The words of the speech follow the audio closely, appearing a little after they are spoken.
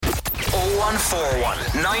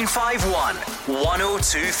0141 951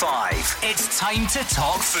 1025. It's time to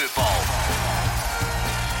talk football.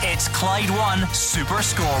 It's Clyde 1 Super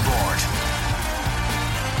Scoreboard.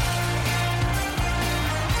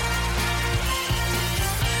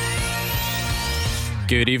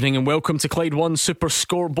 Good evening and welcome to Clyde 1 Super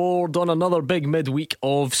Scoreboard on another big midweek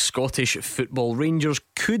of Scottish football. Rangers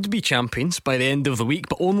could be champions by the end of the week,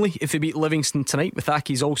 but only if they beat Livingston tonight, with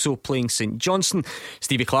Aki's also playing St Johnstone.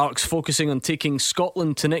 Stevie Clarke's focusing on taking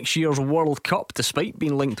Scotland to next year's World Cup, despite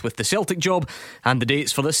being linked with the Celtic job. And the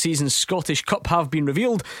dates for this season's Scottish Cup have been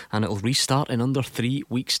revealed, and it'll restart in under 3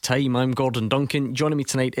 weeks' time. I'm Gordon Duncan. Joining me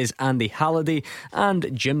tonight is Andy Halliday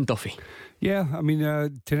and Jim Duffy. Yeah, I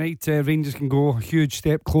mean, tonight Rangers can go a huge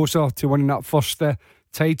step closer to winning that first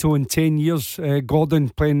title in 10 years. Gordon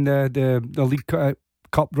playing the League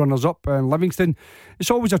Cup runners-up in Livingston. It's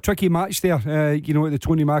always a tricky match there, at the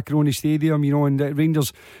Tony Macaroni Stadium, and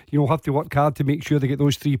Rangers, have to work hard to make sure they get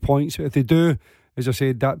those 3 points. If they do, as I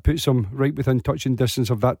said, that puts them right within touching distance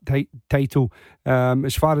of that title.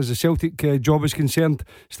 As far as the Celtic job is concerned,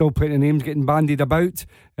 still plenty of names getting bandied about.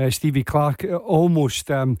 Stevie Clarke almost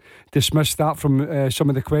dismissed that from some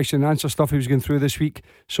of the question and answer stuff he was going through this week.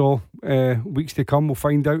 So weeks to come, we'll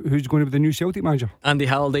find out who's going to be the new Celtic manager. Lanarkshire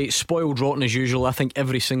Halliday, spoiled rotten as usual. I think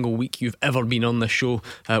every single week you've ever been on this show,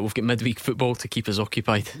 we've got midweek football to keep us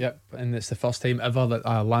occupied. Yep, and it's the first time ever that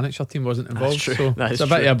a Lanarkshire team wasn't involved. That's true. So that it's a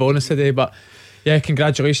bit of a bonus today, but yeah,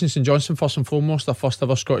 congratulations St Johnstone first and foremost, their first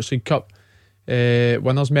ever Scottish League Cup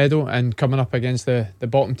winners medal, and coming up against the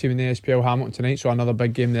bottom team in the SPL, Hamilton, tonight, so another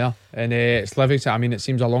big game there. And it's Livingston. I mean, it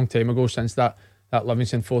seems a long time ago since that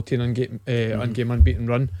Livingston 14 unbeaten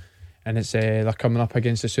run, and it's they're coming up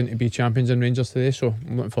against the soon to be champions in Rangers today, so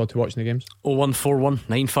I'm looking forward to watching the games. 0141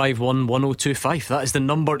 951 1025. That is the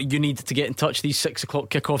number you need to get in touch. These 6 o'clock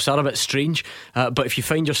kickoffs are a bit strange, but if you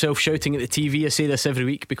find yourself shouting at the TV, I say this every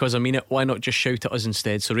week because I mean it, why not just shout at us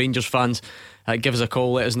instead? So Rangers fans, give us a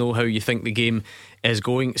call, let us know how you think the game is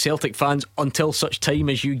going. Celtic fans, until such time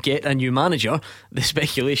as you get a new manager, the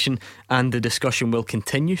speculation and the discussion will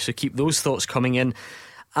continue, so keep those thoughts coming in.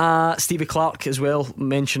 Stevie Clarke as well,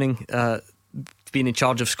 mentioning being in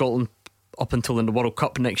charge of Scotland up until in the World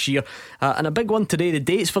Cup next year. And a big one today, the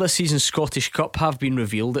dates for this season's Scottish Cup have been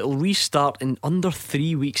revealed. It'll restart in under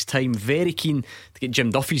 3 weeks' time. Very keen to get Jim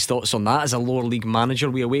Duffy's thoughts on that as a lower league manager.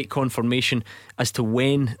 We await confirmation as to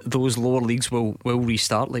when those lower leagues will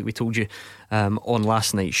restart, like we told you on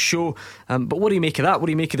last night's show. But what do you make of that? What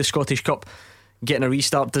do you make of the Scottish Cup getting a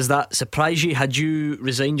restart? Does that surprise you? Had you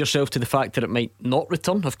resigned yourself to the fact that it might not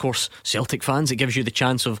return? Of course, Celtic fans, it gives you the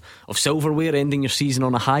chance of silverware, ending your season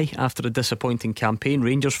on a high after a disappointing campaign.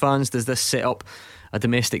 Rangers fans, does this set up a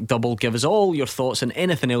domestic double? Give us all your thoughts and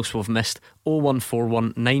anything else we've missed.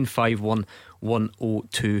 0141 951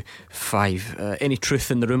 1025. Any truth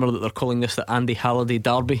in the rumour that they're calling this the Andy Halliday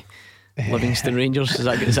Derby? Livingston Rangers, is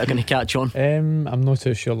that going to catch on? I'm not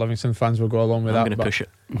too sure Livingston fans will go along with that. I'm going to push it.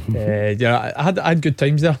 Yeah, I had good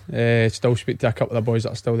times there. Still speak to a couple of the boys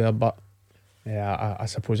that are still there, but yeah, I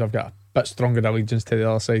suppose I've got a bit stronger allegiance to the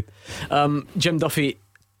other side. Jim Duffy,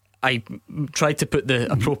 I tried to put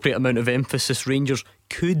the appropriate amount of emphasis. Rangers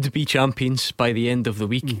could be champions by the end of the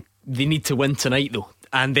week. They need to win tonight though,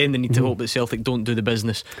 and then they need to hope that Celtic don't do the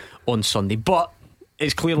business on Sunday. But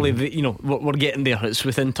it's clearly we're getting there. It's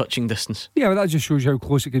within touching distance. Yeah, but that just shows you how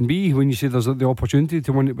close it can be when you say there's the opportunity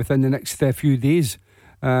to win it within the next few days.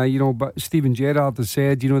 But Stephen Gerrard has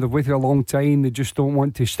said, they've waited a long time. They just don't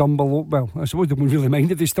want to stumble. Well, I suppose they wouldn't really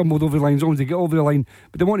mind if they stumbled over the line as long as they get over the line,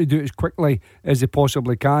 but they want to do it as quickly as they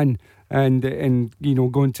possibly can. And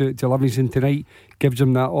going to Livingston tonight gives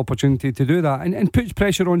them that opportunity to do that, and puts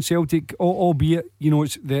pressure on Celtic, albeit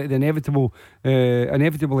it's the inevitable.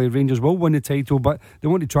 Inevitably Rangers will win the title, but they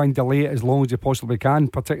want to try and delay it as long as they possibly can,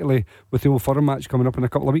 particularly with the Old Firm match coming up in a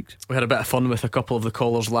couple of weeks. We had a bit of fun with a couple of the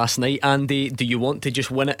callers last night. Andy, do you want to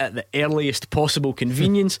just win it at the earliest possible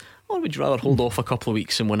convenience, or would you rather hold off a couple of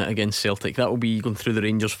weeks and win it against Celtic? That will be going through the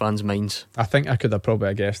Rangers fans' minds. I think I could have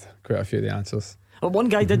probably guessed quite a few of the answers. Well, one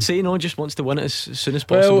guy did say just wants to win it as soon as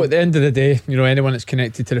possible. Well, at the end of the day, anyone that's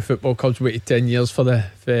connected to the football club's waited 10 years for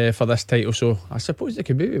this title, so I suppose they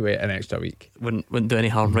could maybe wait an extra week. Wouldn't do any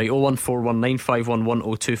harm, right? 0141 951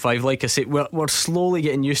 1025. Like I say, we're slowly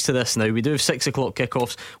getting used to this now. We do have 6 o'clock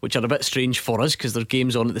kickoffs, which are a bit strange for us because there's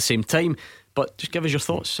games on at the same time. But just give us your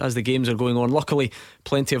thoughts as the games are going on. Luckily,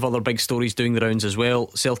 plenty of other big stories doing the rounds as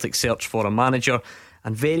well. Celtic search for a manager,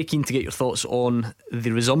 and very keen to get your thoughts on the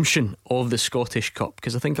resumption of the Scottish Cup,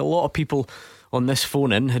 because I think a lot of people on this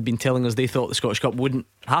phone in had been telling us they thought the Scottish Cup wouldn't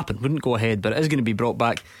happen, wouldn't go ahead, but it is going to be brought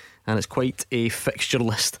back, and it's quite a fixture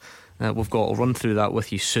list we've got. I'll run through that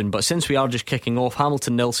with you soon. But since we are just kicking off,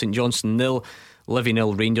 Hamilton 0, St Johnstone 0, Livy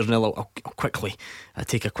 0, Rangers 0. I'll quickly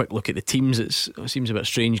take a quick look at the teams. It seems a bit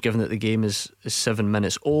strange given that the game is 7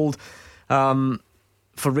 minutes old.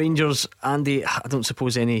 For Rangers, Andy, I don't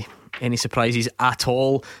suppose any surprises at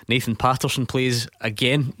all. Nathan Patterson plays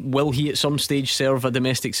again. Will he at some stage serve a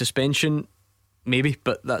domestic suspension? Maybe,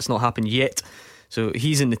 but that's not happened yet. So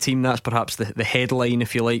he's in the team. That's perhaps the headline,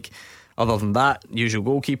 if you like. Other than that, usual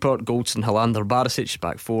goalkeeper: Goldson, Helander, Barisic,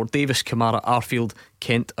 back four, Davis, Kamara, Arfield,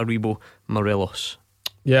 Kent, Aribo, Morelos.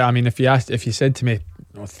 Yeah, I mean, if you said to me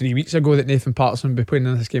 3 weeks ago that Nathan Patterson would be playing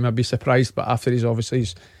in this game, I'd be surprised. But after his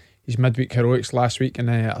midweek heroics last week,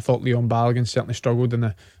 and I thought Leon Balogun certainly struggled in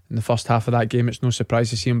the first half of that game, it's no surprise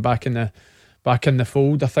to see him back in the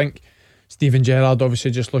fold. I think Steven Gerrard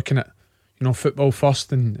obviously just looking at football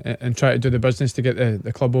first and try to do the business to get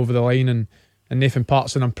the club over the line, and Nathan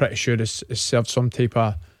Patterson, I'm pretty sure has served some type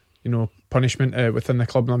of punishment within the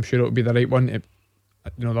club, and I'm sure it'll be the right one.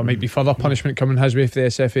 There might be further punishment coming his way for the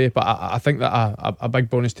SFA, but I think that a big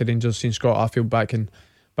bonus to Rangers seeing Scott Arfield back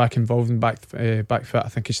involved and back fit. I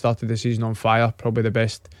think he started the season on fire, probably the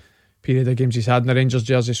best period of games he's had in the Rangers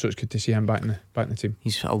jersey, so it's good to see him back in the team.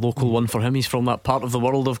 He's a local one for him. He's from that part of the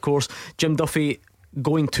world, of course. Jim Duffy,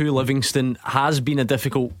 going to Livingston has been a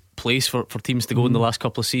difficult place for teams to go in the last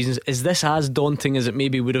couple of seasons. Is this as daunting as it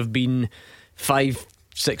maybe would have been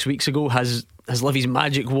 5-6 weeks ago? Has Livy's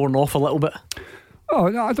magic worn off a little bit? Oh,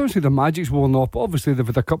 no, I don't say the magic's worn off, but obviously they've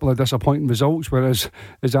had a couple of disappointing results, whereas,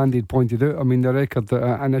 as Andy had pointed out, I mean, the record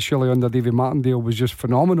initially under David Martindale was just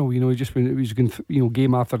phenomenal. He was going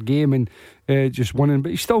game after game and just winning,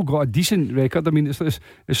 but he's still got a decent record. I mean,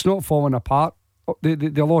 it's not falling apart. They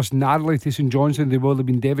lost narrowly to St Johnstone. They will have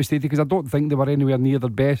been devastated because I don't think they were anywhere near their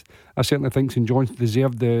best. I certainly think St Johnstone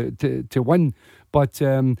deserved to win. But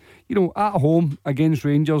at home against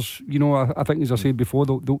Rangers, I think, as I said before,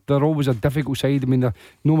 they're always a difficult side. I mean,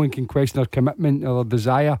 no one can question their commitment or their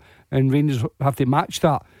desire, and Rangers have to match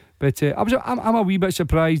that. But I'm a wee bit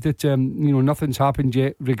surprised that nothing's happened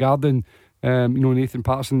yet regarding Nathan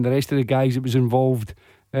Patterson, the rest of the guys that was involved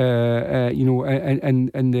in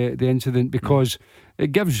the incident, because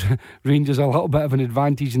it gives Rangers a little bit of an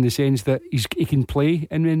advantage in the sense that he can play,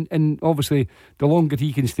 and obviously the longer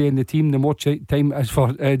he can stay in the team, the more time it is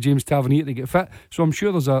for James Tavernier to get fit. So I'm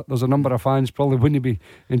sure there's a number of fans probably wouldn't be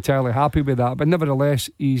entirely happy with that, but nevertheless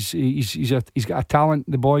he's got a talent,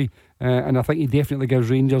 the boy, and I think he definitely gives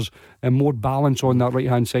Rangers more balance on that right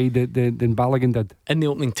hand side than Balogun did. In the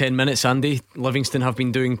opening 10 minutes, Andy, Livingston have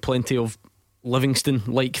been doing plenty of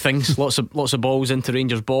Livingston-like things. lots of balls into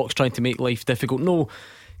Rangers' box, trying to make life difficult. No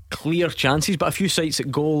clear chances, but a few sights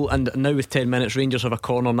at goal. And now with 10 minutes, Rangers have a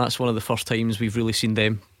corner, and that's one of the first times we've really seen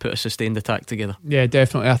them put a sustained attack together. Yeah,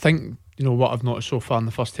 definitely. I think what I've noticed so far in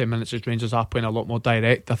the first 10 minutes is Rangers are playing a lot more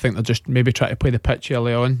direct. I think they're just maybe trying to play the pitch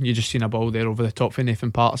early on. You just seen a ball there over the top for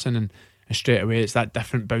Nathan Patterson, and straight away it's that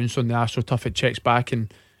different bounce on the AstroTurf. It checks back,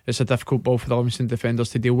 and it's a difficult ball for the Livingston defenders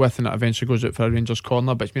to deal with, and it eventually goes out for a Rangers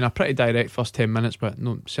corner. But it's been a pretty direct first 10 minutes, but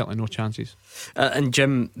certainly no chances. And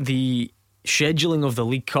Jim, the scheduling of the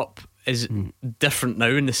League Cup is different now,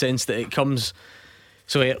 in the sense that it comes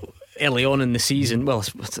so early on in the season. Well,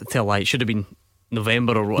 it should have been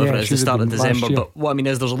November or whatever it is, the start of December. But what I mean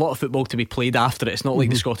is, there's a lot of football to be played after it. It's not like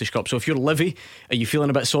the Scottish Cup. So if you're Livy, are you feeling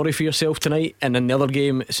a bit sorry for yourself tonight? And in the other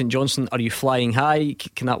game, St Johnstone, are you flying high?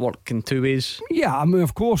 Can that work in two ways? Yeah, I mean,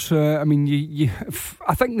 of course. I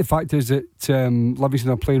think the fact is that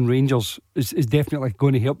Livingston are playing Rangers is definitely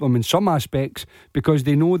going to help them in some aspects, because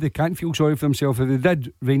they know they can't feel sorry for themselves. If they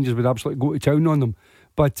did, Rangers would absolutely go to town on them.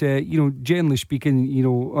 But generally speaking,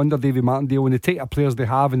 under David Martindale, and the type of players they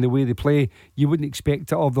have and the way they play, you wouldn't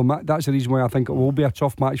expect it of them. That's the reason why I think it will be a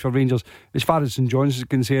tough match for Rangers. As far as St Johnstone is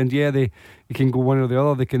concerned, they can go one or the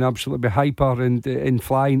other. They can absolutely be hyper and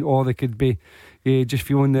flying, or they could be just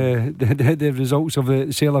feeling the results of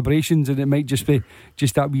the celebrations, and it might just be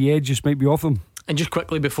that wee edge just might be off them. And just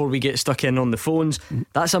quickly before we get stuck in on the phones,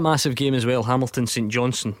 that's a massive game as well, Hamilton St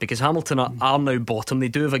Johnstone, because Hamilton are now bottom. They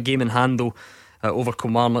do have a game in hand though, over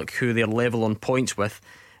Kilmarnock, who they're level on points with.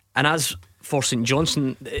 And as for St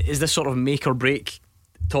Johnstone, is this sort of make or break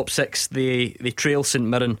top six? They trail St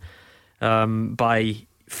Mirren by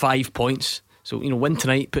 5 points. So win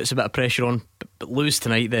tonight puts a bit of pressure on, but lose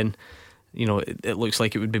tonight, then it looks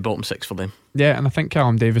like it would be bottom six for them. Yeah, and I think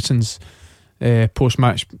Callum Davidson's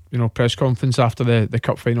post-match press conference after the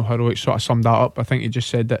cup final heroics sort of summed that up. I think he just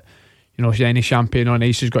said that any champagne on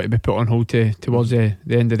ice has got to be put on hold towards the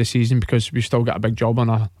end of the season, because we've still got a big job on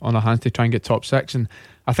our hands to try and get top six. And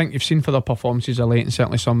I think you've seen for their performances of late, and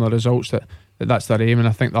certainly some of the results, that's their aim, and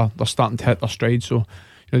I think they're starting to hit their stride. So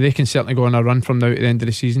they can certainly go on a run from now to the end of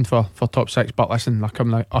the season for top 6. But listen, they're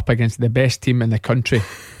coming up against the best team in the country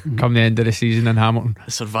come the end of the season in Hamilton.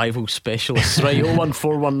 Survival specialists. Right,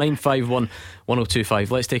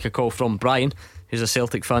 01419511025. Let's take a call from Brian, who's a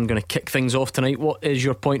Celtic fan, going to kick things off tonight. What is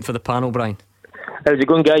your point for the panel, Brian? How's it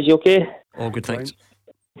going, guys? You okay? All good, thanks.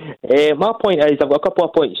 My point is, I've got a couple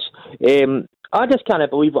of points. I just can't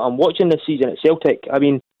believe what I'm watching this season at Celtic. I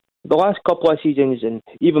mean, the last couple of seasons, and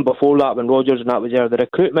even before that, when Rodgers and that was there, the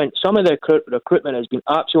recruitment, some of the recruitment has been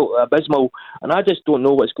absolutely abysmal, and I just don't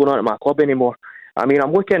know what's going on at my club anymore. I mean,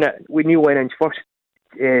 I'm looking at with Neil Lennon's first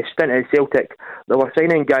stint at Celtic. They were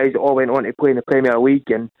signing guys that all went on to play in the Premier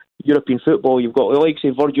League and European football. You've got the likes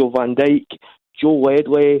of Virgil van Dijk, Joe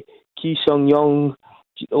Ledley, Ki Sung Young.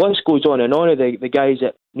 The list goes on and on of the guys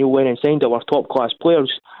that Neil Lennon signed that were top class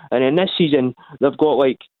players. And in this season, they've got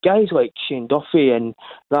like guys like Shane Duffy and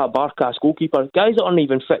that Barkas goalkeeper, guys that aren't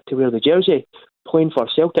even fit to wear the jersey, playing for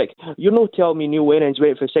Celtic. You're not telling me Neil Lennon's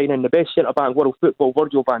waiting for signing the best centre back in world football,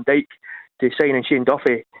 Virgil van Dijk, to signing Shane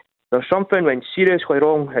Duffy. There's something went seriously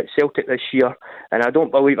wrong at Celtic this year, and I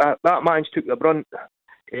don't believe that man's took the brunt.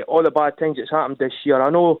 All the bad things that's happened this year.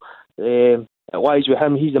 I know it lies with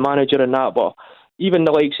him, he's the manager and that, but even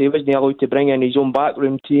the likes, he wasn't allowed to bring in his own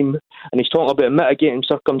backroom team, and he's talking about mitigating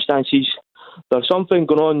circumstances. There's something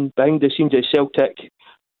going on behind the scenes at Celtic.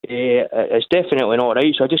 It's definitely not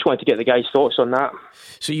right, so I just wanted to get the guys' thoughts on that.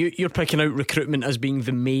 So you're picking out recruitment as being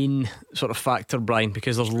the main sort of factor, Brian,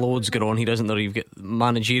 because there's loads going on here, isn't there? You've got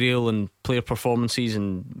managerial and player performances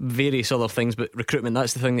and various other things, but recruitment,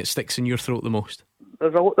 that's the thing that sticks in your throat the most.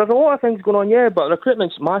 There's a lot of things going on, yeah, but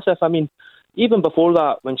recruitment's massive. I mean, even before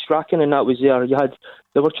that, when Strachan and that was there, they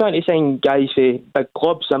were trying to sign guys for big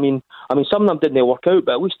clubs. I mean, some of them didn't work out,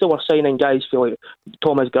 but at least they were signing guys for like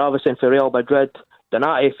Thomas Gravesen for Real Madrid,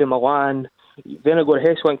 Donati for Milan, Venegor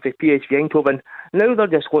Hesselink for PSV Eindhoven. Now they're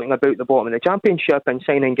just looking about the bottom of the Championship and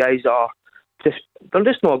signing guys that they're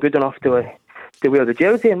just not good enough to wear the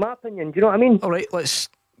jersey, in my opinion. Do you know what I mean? All right, let's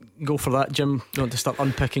go for that, Jim. Do you want to start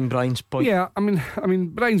unpicking Brian's point? Yeah, I mean,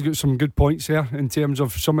 Brian's got some good points there in terms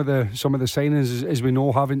of some of the signings, as we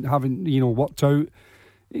know, haven't worked out.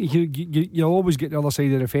 You'll always get the other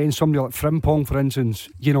side of the fence. Somebody like Frimpong, for instance,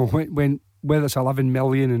 when whether it's 11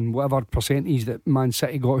 million and whatever percentage that Man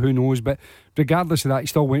City got, who knows, but regardless of that, he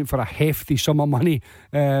still went for a hefty sum of money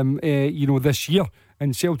this year.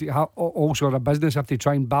 And Celtic also are a business, have to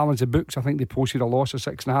try and balance the books. I think they posted a loss of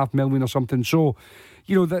 6.5 million or something. So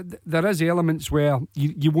there is elements where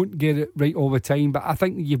you won't get it right all the time, but I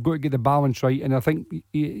think you've got to get the balance right. And I think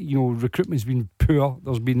recruitment's been poor.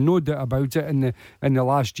 There's been no doubt about it in the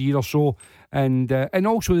last year or so, and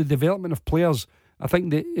also the development of players. I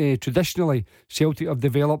think that traditionally Celtic have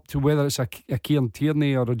developed to, whether it's a Kieran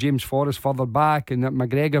Tierney or a James Forrest further back and that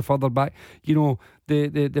McGregor further back,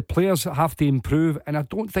 the players have to improve, and I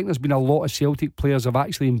don't think there's been a lot of Celtic players have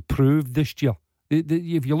actually improved this year.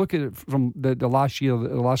 If you look at it from the last year,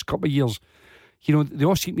 the last couple of years, they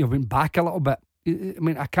all seem to have went back a little bit. I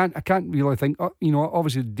mean, I can't really think.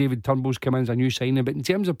 Obviously David Turnbull's come in as a new signing, but in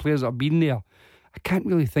terms of players that have been there, I can't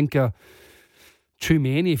really think of too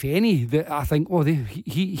many, if any, that I think,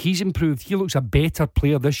 he's improved. He looks a better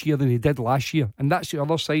player this year than he did last year, and that's the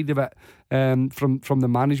other side of it, from the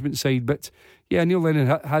management side. But yeah, Neil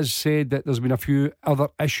Lennon has said that there's been a few other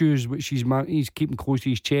issues which he's keeping close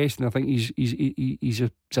to his chest, and I think he's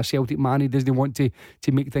a Celtic man. He doesn't want to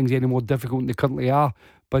make things any more difficult than they currently are.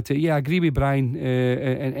 But I agree with Brian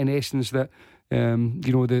in essence that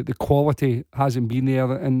the quality hasn't been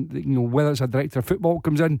there, and whether it's a director of football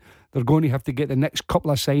comes in, they're going to have to get the next couple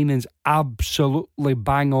of signings absolutely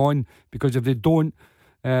bang on, because if they don't,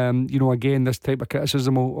 again, this type of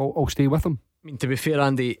criticism will stay with them. I mean, to be fair,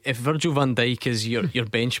 Andy, if Virgil van Dijk is your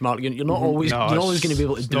benchmark, you're not always going to be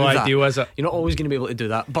able to do that. Ideal, is it? You're not always going to be able to do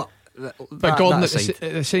that, but Gordon, at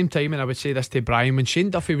the same time, and I would say this to Brian, when Shane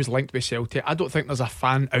Duffy was linked with Celtic, I don't think there's a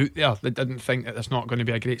fan out there that didn't think that it's not going to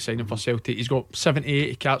be a great signing for Celtic. He's got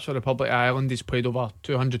 70-80 caps for Republic of Ireland. He's played over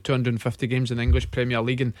 200-250 games in the English Premier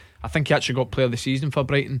League, and I think he actually got player of the season for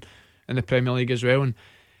Brighton in the Premier League as well. And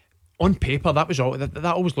on paper, that was all. That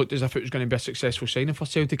always looked as if it was going to be a successful signing for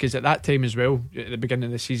Celtic, because at that time as well, at the beginning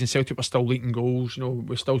of the season, Celtic were still leaking goals.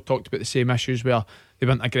 We still talked about the same issues where they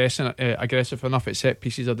weren't aggressive enough at set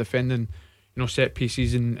pieces or defending, set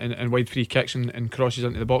pieces and wide free kicks and crosses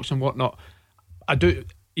into the box and whatnot. I do,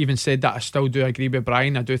 even said that, I still do agree with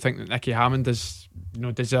Brian. I do think that Nicky Hammond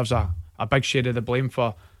deserves a big share of the blame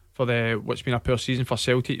for what's been a poor season for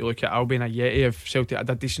Celtic. You look at Albion, Ajeti, if Celtic had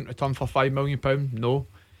a decent return for £5 million, no.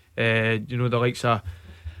 The likes of,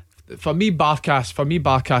 for me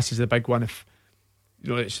Barkas is the big one. If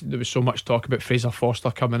there was so much talk about Fraser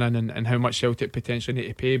Forster coming in and how much Celtic potentially need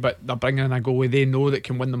to pay, but they're bringing in a goalie they know that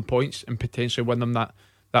can win them points and potentially win them that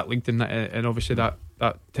league and obviously that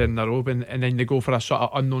 10 in a row, and then they go for a sort of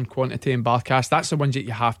unknown quantity in Barcast. That's the ones that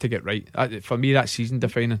you have to get right. For me, that's season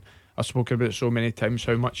defining. I've spoken about it so many times,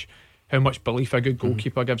 how much belief a good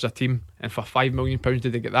goalkeeper gives a team, and for £5 million did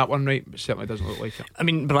they get that one right? It certainly doesn't look like it. I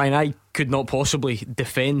mean, Brian, I could not possibly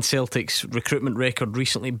defend Celtic's recruitment record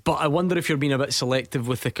recently, but I wonder if you're being a bit selective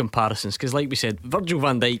with the comparisons, because like we said, Virgil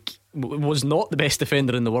van Dijk was not the best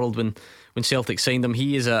defender in the world when Celtic signed him.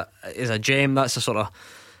 He is a gem. That's a sort of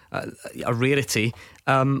a rarity.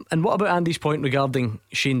 And what about Andy's point regarding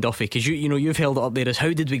Shane Duffy? Because you've held it up there as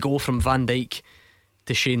how did we go from Van Dijk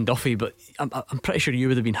to Shane Duffy, but I'm pretty sure you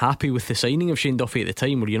would have been happy with the signing of Shane Duffy at the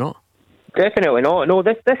time, were you not? Definitely not. No,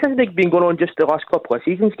 this hasn't been going on just the last couple of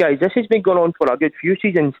seasons, guys. This has been going on for a good few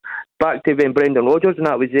seasons, back to when Brendan Rodgers and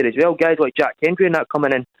that was there as well. Guys like Jack Hendry and that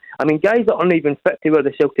coming in. I mean, guys that aren't even fit to wear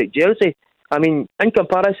the Celtic jersey. I mean, in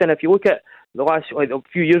comparison, if you look at the last, a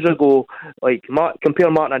few years ago, compare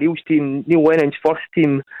Martin O'Neill's team, Neil Lennon's first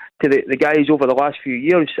team, to the guys over the last few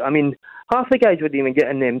years. I mean, half the guys wouldn't even get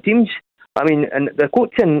in them teams. I mean, and the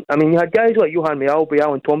coaching, I mean, you had guys like Johan Mjällby,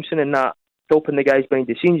 Alan Thompson and that, helping the guys behind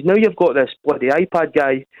the scenes. Now you've got this bloody iPad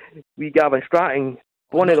guy, wee Gavin Stratton,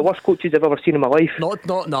 one of the worst coaches I've ever seen in my life.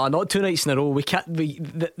 Not 2 nights in a row.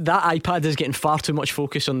 That iPad is getting far too much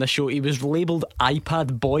focus on this show. He was labelled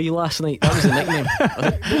iPad Boy last night. That was the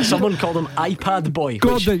nickname. Someone called him iPad Boy.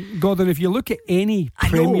 Gordon, if you look at any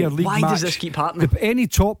Premier League match, why does this keep happening? Any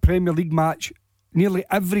top Premier League match, nearly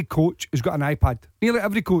every coach has got an iPad. Nearly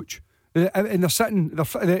every coach. And they're sitting,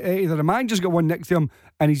 either the manager's got one next to him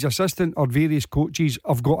and his assistant or various coaches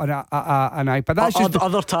have got an iPad. That's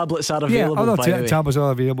other tablets are available. Yeah, other tablets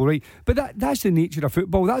are available, right? But that's the nature of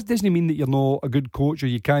football. That doesn't mean that you're not a good coach or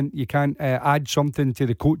you can't add something to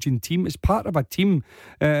the coaching team. It's part of a team.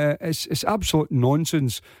 It's absolute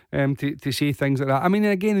nonsense to say things like that. I mean,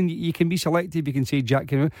 again, you can be selective. You can say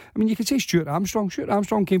Jack. I mean, you can say Stuart Armstrong. Stuart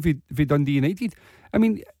Armstrong came for Dundee United. I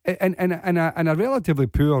mean, in a relatively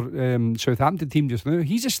poor Southampton team just now,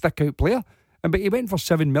 he's a stick-out player. But he went for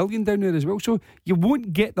 $7 million down there as well. So you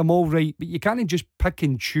won't get them all right, but you can't just pick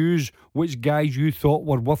and choose which guys you thought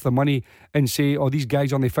were worth the money and say, oh, these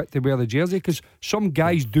guys aren't fit to wear the jersey, because some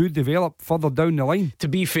guys do develop further down the line. To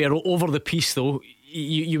be fair, over the piece though,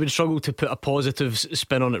 you would struggle to put a positive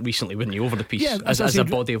spin on it recently, wouldn't you, over the piece, as a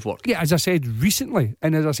body of work? Yeah, as I said, recently.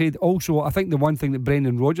 And as I said, also, I think the one thing that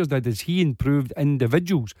Brendan Rodgers did is he improved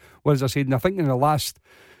individuals. Whereas I said, and I think in the last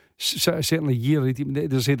certainly year, as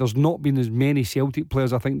I say, there's not been as many Celtic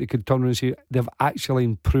players I think they could turn around and say they've actually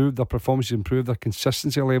improved, their performances improved, their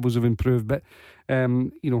consistency levels have improved. But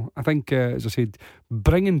I think as I said,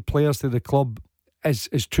 bringing players to the club is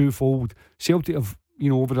twofold. Celtic have,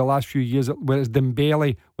 over the last few years, whether it's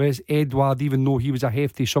Dembele, whether it's Edouard, even though he was a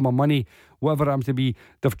hefty sum of money, whatever it happens to be,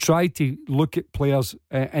 they've tried to look at players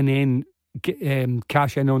and then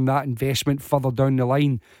cash in on that investment further down the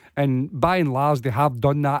line. And by and large, they have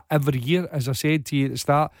done that every year, as I said to you at the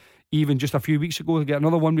start. Even just a few weeks ago, they get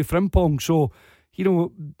another one with Frimpong. So,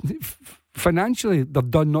 financially,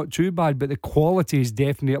 they've done not too bad, but the quality has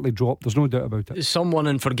definitely dropped. There's no doubt about it. Someone,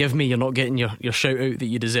 and forgive me, you're not getting your shout out that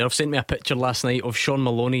you deserve, sent me a picture last night of Sean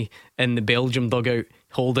Maloney in the Belgium dugout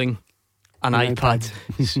holding an iPad.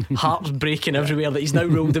 His heart's breaking everywhere that he's now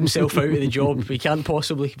ruled himself out of the job. He can't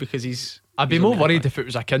possibly, because I'd be more worried if it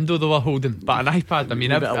was a Kindle they were holding, but an iPad. I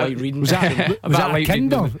mean, a bit of light reading. Was that a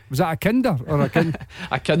Kindle? Was that a Kindle or a Kindle?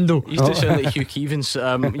 A Kindle. He used to sound like Hugh Keevins.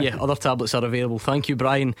 Other tablets are available. Thank you,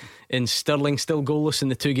 Brian. In Stirling, still goalless in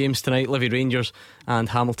the two games tonight. Livy Rangers and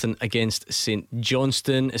Hamilton against St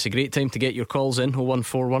Johnstone. It's a great time to get your calls in.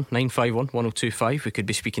 0141 951 1025. We could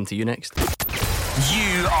be speaking to you next.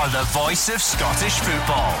 You are the voice of Scottish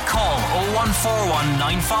football. Call 0141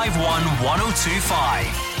 951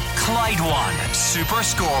 1025. Clyde 1 Super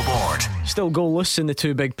Scoreboard. Still goalless in the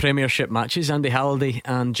two big Premiership matches. Andy Halliday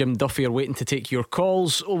and Jim Duffy are waiting to take your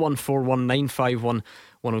calls. 0141 951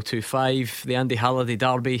 1025. The Andy Halliday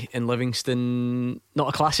derby in Livingston, not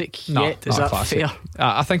a classic yet. Is that fair?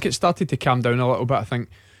 I think it started to calm down a little bit. I think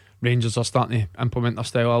Rangers are starting to implement their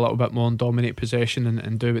style a little bit more and dominate possession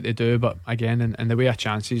and do what they do. But again, in the way of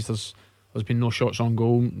chances, there's been no shots on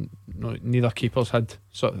goal. Neither keepers had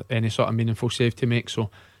any sort of meaningful save to make.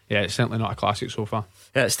 So yeah, it's certainly not a classic so far.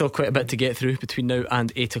 Yeah, it's still quite a bit to get through between now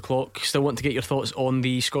and 8 o'clock. Still want to get your thoughts on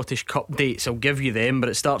the Scottish Cup dates. I'll give you them, but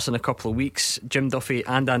it starts in a couple of weeks. Jim Duffy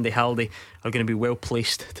and Andy Halliday are going to be well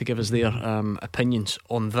placed to give us their opinions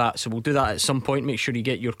on that. So we'll do that at some point. Make sure you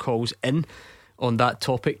get your calls in on that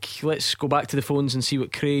topic. Let's go back to the phones and see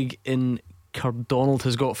what Craig in Cardonald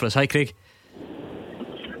has got for us. Hi, Craig.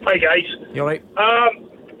 Hi, guys. You alright?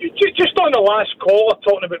 Just on the last call,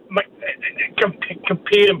 talking about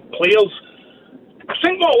comparing players, I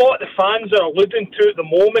think what a lot of the fans are alluding to at the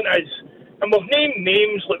moment is, and we've named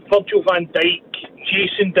names like Virgil van Dijk,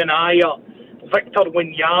 Jason Denayer, Victor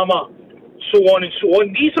Wanyama, so on and so on.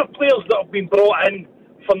 These are players that have been brought in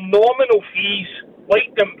for nominal fees, like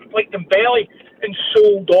Dembele, and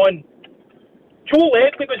sold on. Joe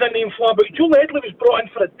Ledley was a name for about. Joe Ledley was brought in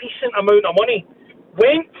for a decent amount of money,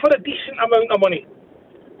 went for a decent amount of money.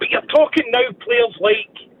 But you're talking now players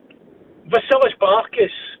like Vasilis Barkas,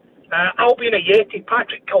 Albion Ayeti,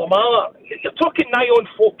 Patrick Kalamala. You're talking nigh on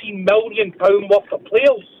 £14 million worth of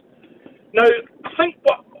players. Now, I think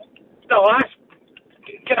what the last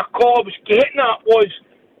kind of call I was getting at was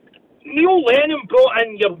Neil Lennon brought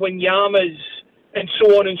in your Wanyamas and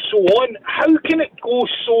so on and so on. How can it go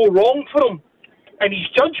so wrong for him in his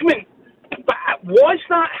judgment? But was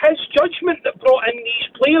that his judgment that brought in these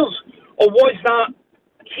players, or was that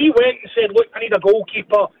he went and said, look, I need a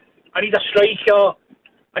goalkeeper, I need a striker,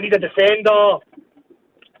 I need a defender,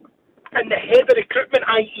 and the head of recruitment,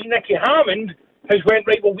 i.e. Nicky Hammond, has went,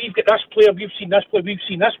 right, well, we've got this player, we've seen this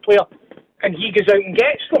player, and he goes out and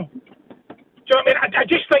gets them. Do you know what I mean? I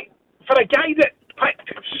just think, for a guy that picked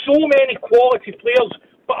so many quality players,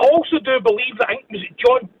 but I also do believe that, I think, was it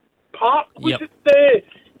John Park was it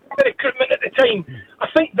the recruitment at the time? I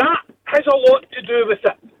think that has a lot to do with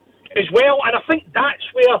it as well, and I think that's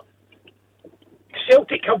where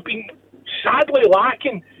Celtic have been sadly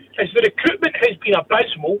lacking, is the recruitment has been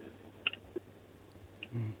abysmal.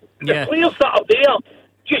 The players that are there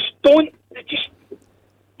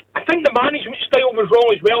I think the management style was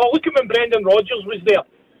wrong as well. I look at when Brendan Rodgers was there,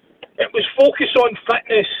 it was focus on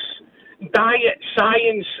fitness, diet,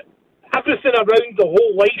 science, everything around the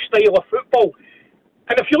whole lifestyle of football.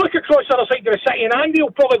 And if you look across the other side of the city, and Andy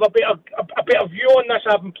will probably have a better view on this,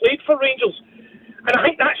 having played for Rangers, and I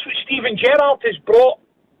think that's what Steven Gerrard has brought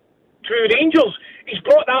to Rangers. He's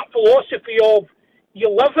brought that philosophy of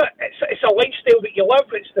you live it, it's a lifestyle that you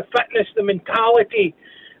live, it's the fitness, the mentality,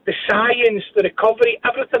 the science, the recovery,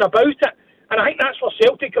 everything about it. And I think that's where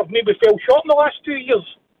Celtic have maybe fell short in the last 2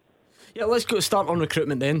 years. Yeah, let's go start on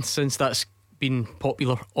recruitment then, since that's been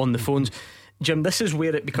popular on the phones. Jim, this is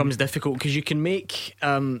where it becomes difficult, because you can make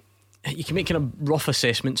kind of rough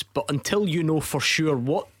assessments, but until you know for sure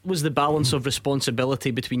what was the balance of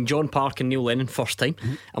responsibility between John Park and Neil Lennon first time,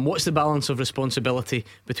 and what's the balance of responsibility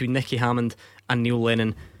between Nicky Hammond and Neil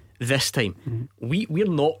Lennon this time, we're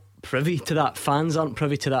not privy to that. Fans aren't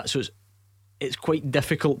privy to that, so it's quite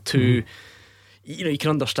difficult to you can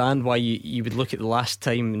understand why you would look at the last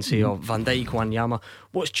time and say, oh, Van Dijk, Wanyama,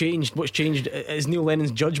 what's changed? Has Neil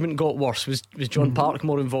Lennon's judgment got worse? Was John Park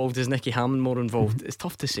more involved? Is Nicky Hammond more involved? It's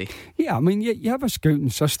tough to say. Yeah, I mean, you have a scouting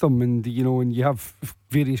system, and and you have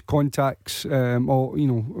various contacts, and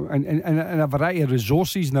a variety of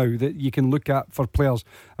resources now that you can look at for players.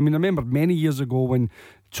 I mean, I remember many years ago when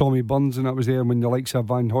Tommy Burns and that was there, when the likes of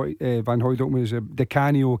Van Hooydonk was De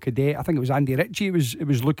Canio, Cadet, I think it was Andy Ritchie it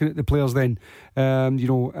was looking at the players then, then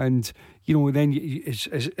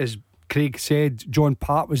as Craig said, John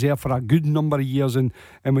Park was there for a good number of years and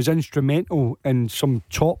was instrumental in some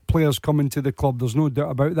top players coming to the club. There's no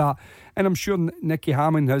doubt about that, and I'm sure Nicky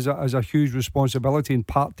Hammond has a huge responsibility and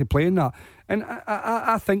part to play in that. And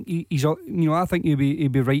I think I think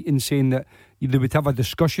he'd be right in saying that they would have a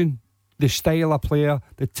discussion. The style of player,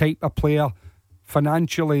 the type of player,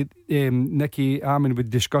 financially, Nicky Hammond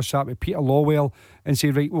would discuss that with Peter Lawwell and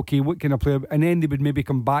say, right, okay, what kind of player? And then they would maybe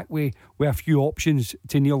come back with a few options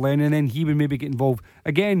to Neil Lennon, and then he would maybe get involved.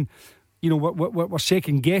 Again, we're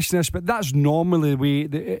second guessing this, but that's normally the way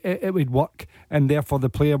it would work, and therefore the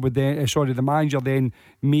player would then, the manager then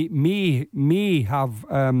may have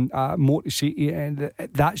more to say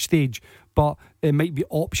at that stage, but there might be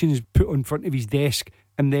options put in front of his desk,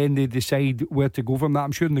 and then they decide where to go from that.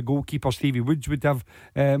 I'm sure the goalkeeper Stevie Woods would have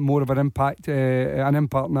more of an impact on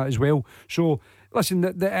that as well. So listen,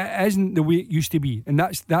 that isn't the way it used to be, and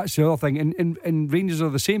that's the other thing. And Rangers are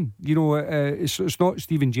the same. It's not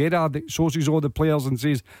Steven Gerrard that sources all the players and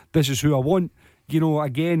says this is who I want.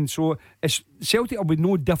 Again, so Celtic will be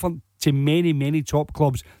no different to many top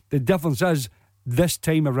clubs. The difference is, this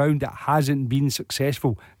time around, it hasn't been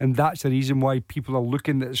successful, and that's the reason why people are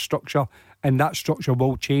looking at the structure, and that structure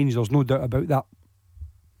will change. There's no doubt about that.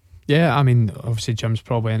 Yeah, I mean, obviously Jim's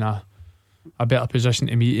probably in a better position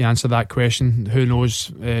to me to answer that question. Who knows,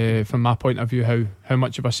 from my point of view, how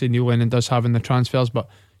much of a say Neil Lennon does have in the transfers, but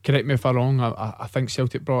correct me if I'm wrong, I think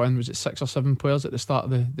Celtic brought in, was it 6 or 7 players at the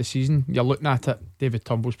start of the season? You're looking at it, David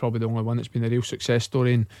Turnbull's probably the only one that's been a real success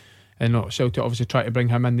story, and and Celtic obviously tried to bring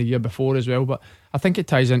him in the year before as well. But I think it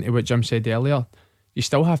ties into what Jim said earlier. You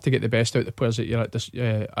still have to get the best out of the players that you're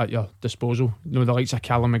at your disposal. You know, the likes of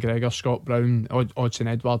Callum McGregor, Scott Brown, Odsonne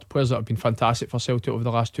Edouard, players that have been fantastic for Celtic over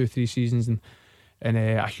the last 2-3 seasons, and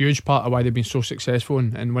a huge part of why they've been so successful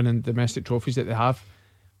in winning domestic trophies that they have.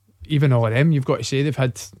 Even all of them, you've got to say they've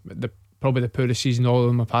had probably the poorest season all of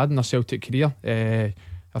them have had in their Celtic career.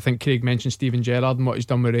 I think Craig mentioned Steven Gerrard and what he's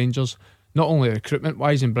done with Rangers, not only recruitment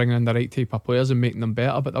wise and bringing in the right type of players and making them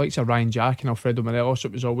better, but the likes of Ryan Jack and Alfredo Morelos,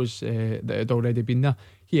 it was always that had already been there.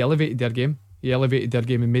 He elevated their game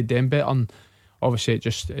and made them better, and obviously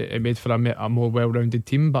it made for a more well-rounded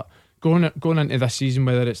team. But going into this season,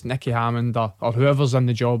 whether it's Nicky Hammond or whoever's in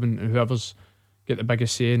the job and whoever's get the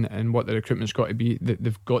biggest say in what the recruitment's got to be,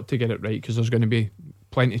 they've got to get it right, because there's going to be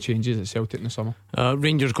plenty of changes at Celtic in the summer.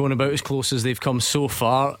 Rangers going about as close as they've come so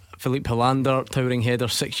far. Philippe Hollander, towering header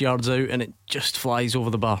 6 yards out, and it just flies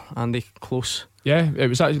over the bar. Andy, close. Yeah, it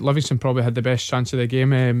was actually Livingston probably had the best chance of the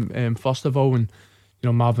game first of all, and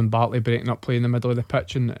Marvin Bartley breaking up play in the middle of the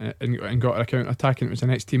pitch and got a counter attack, and it was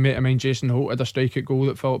an ex-teammate of mine, Jason Holt, had a strike at goal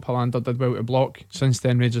that Philip Hollander did well to block. Since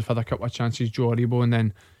then Rangers have had a couple of chances, Joe Aribo, and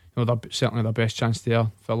then certainly their best chance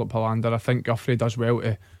there, Philip Hollander. I think Guthrie does well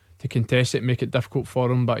to contest it, make it difficult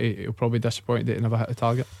for him, but he'll probably disappoint that he never hit the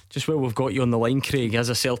target. Just while we've got you on the line, Craig, as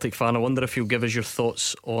a Celtic fan, I wonder if you'll give us your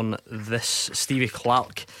thoughts on this. Stevie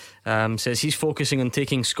Clark says he's focusing on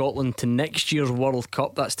taking Scotland to next year's World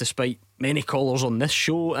Cup. That's despite many callers on this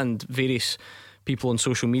show and various people on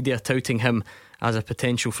social media touting him as a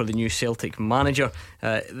potential for the new Celtic manager.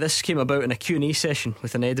 This came about in a Q&A session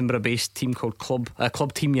with an Edinburgh-based team called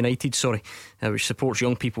Club Team United, which supports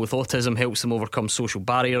young people with autism, helps them overcome social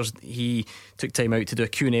barriers. He took time out to do a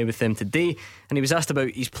Q&A with them today, and he was asked about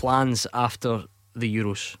his plans after the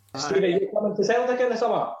Euros. Steve, are you coming to Celtic in the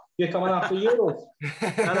summer? You coming after Euros?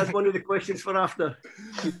 And that's one of the questions for after.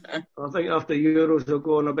 I think after Euros they'll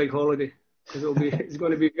go on a big holiday, because it's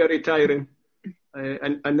going to be very tiring.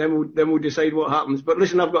 And then we'll decide what happens. But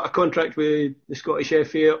listen, I've got a contract with the Scottish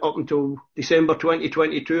FA up until December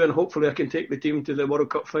 2022, and hopefully I can take the team to the World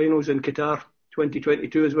Cup finals in Qatar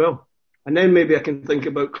 2022 as well. And then maybe I can think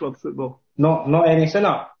about club football. Not any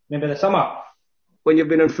sooner. Maybe the summer. When you've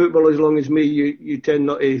been in football as long as me, you tend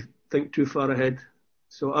not to think too far ahead.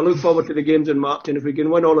 So I look forward to the games in March, and if we can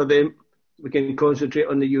win all of them, we can concentrate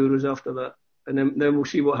on the Euros after that, and then we'll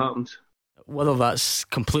see what happens. Whether that's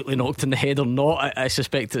completely knocked in the head or not, I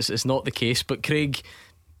suspect it's not the case. But Craig,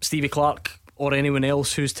 Stevie Clark, or anyone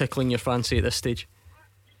else who's tickling your fancy at this stage?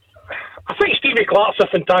 I think Stevie Clark's a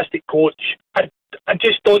fantastic coach. I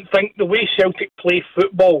just don't think the way Celtic play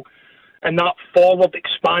football and that forward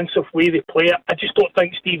expansive way they play it, I just don't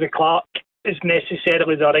think Stevie Clark is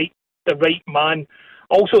necessarily the right man.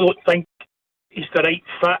 I also don't think he's the right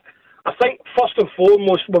fit. I think first and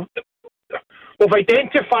foremost we've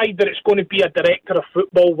identified that it's going to be a director of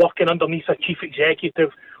football working underneath a chief executive,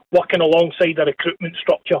 working alongside a recruitment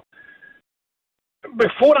structure.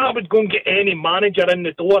 Before I would go and get any manager in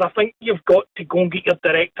the door, I think you've got to go and get your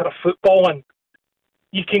director of football in.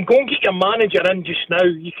 You can go and get your manager in just now.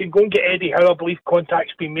 You can go and get Eddie Howe. I believe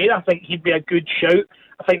contact's been made. I think he'd be a good shout.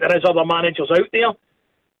 I think there is other managers out there.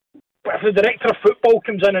 But if the director of football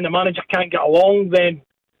comes in and the manager can't get along, then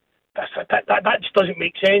that just doesn't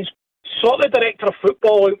make sense. Sort the director of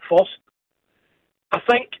football out first. I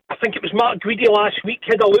think it was Mark Guidi last week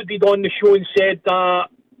had alluded on the show and said that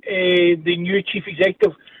the new chief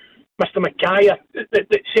executive, Mr. Mackay,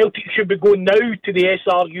 that Celtic should be going now to the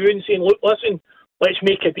SRU and saying, look, listen, let's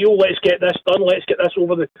make a deal, let's get this done, let's get this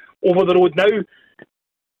over the road now.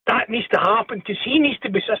 That needs to happen, because he needs to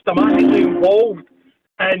be systematically involved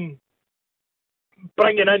in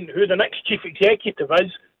bringing in who the next chief executive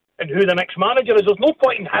is and who the next manager is. There's no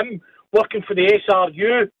point in him working for the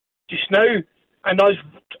SRU just now and us,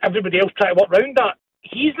 everybody else, trying to work around that.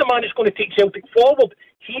 He's the man that's going to take Celtic forward.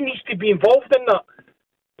 He needs to be involved in that.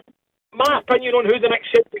 My opinion on who the next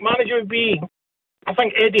Celtic manager would be, I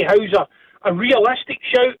think Eddie Howe's a realistic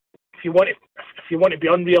shout. If you want to be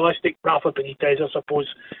unrealistic, Rafa Benitez, I suppose,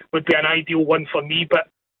 would be an ideal one for me. But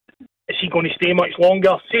is he going to stay much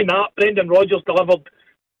longer? Saying that, Brendan Rodgers delivered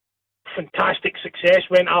fantastic success,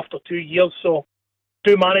 went after 2 years. So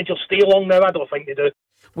do managers stay long now? I don't think they do.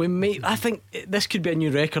 I think this could be a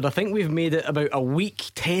new record. I think we've made it about a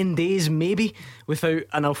week, 10 days maybe, without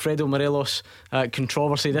an Alfredo Morelos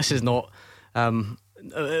controversy. This is not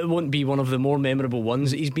it won't be one of the more memorable ones.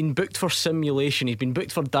 He's been booked for simulation, he's been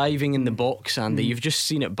booked for diving in the box, Andy. You've just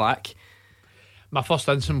seen it back. My first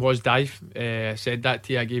instinct was dive. I said that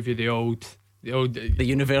to you, I gave you the old the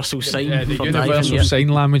universal sign the for universal diving, sign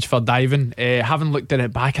language for diving. Having looked at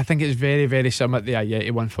it back, I think it's very, very similar to the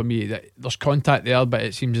Ayeti one for me. There's contact there, but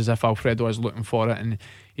it seems as if Alfredo is looking for it, and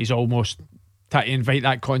he's almost trying to invite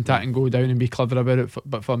that contact and go down and be clever about it.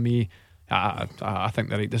 But for me, I think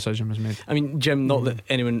the right decision was made. I mean, Jim, not that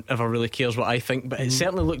anyone ever really cares what I think, but it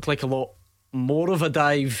certainly looked like a lot more of a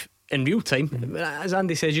dive in real time. As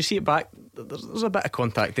Andy says, you see it back, there's a bit of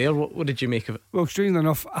contact there. What did you make of it? Well, strangely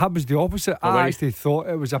enough, I was the opposite. I actually thought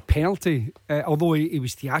it was a penalty, although he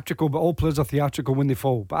was theatrical, but all players are theatrical when they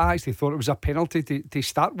fall. But I actually thought it was a penalty to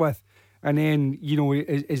start with. And then,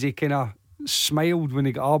 as he kind of smiled when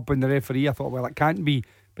he got up and the referee, I thought, well, it can't be.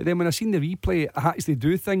 But then when I seen the replay, I actually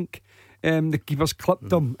do think the keeper's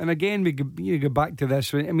clipped him. And again, we go back to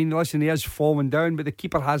this. I mean, listen, he is falling down, but the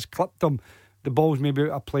keeper has clipped him. The ball's maybe out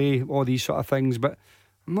of play, all these sort of things, but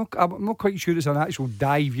I'm not quite sure it's an actual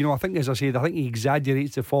dive. I think, as I said, I think he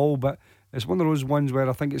exaggerates the fall, but it's one of those ones where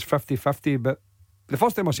I think it's 50-50. But the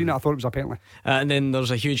first time I seen it, I thought it was a penalty. And then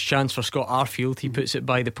there's a huge chance for Scott Arfield. He puts it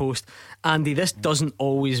by the post. Andy, this doesn't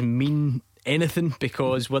always mean anything,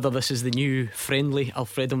 because whether this is the new friendly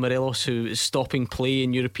Alfredo Morelos who is stopping play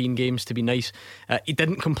in European games to be nice, he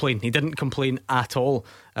didn't complain at all.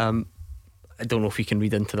 I don't know if you can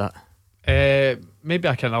read into that. Maybe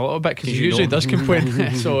I can a little bit, because he usually does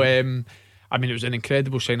complain. So I mean, it was an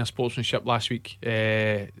incredible sign of sportsmanship last week.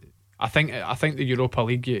 I think the Europa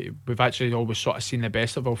League, we've actually always sort of seen the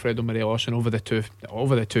best of Alfredo Morelos, and over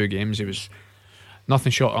the two games he was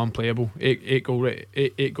nothing short of unplayable. Eight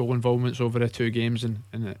goal involvements over the two games, and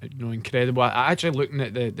incredible. I actually, looking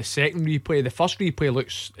at the second replay, the first replay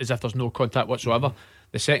looks as if there's no contact whatsoever.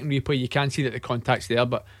 The second replay, you can see that the contact's there,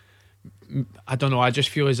 but I don't know, I just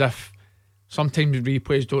feel as if sometimes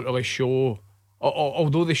replays don't really show,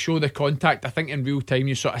 although they show the contact, I think in real time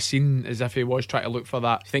you sort of seen as if he was trying to look for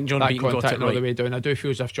that. I think John Beaton got it right all the way down. I do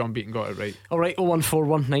feel as if John Beaton got it right. Alright,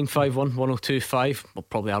 0141 951 1025. We'll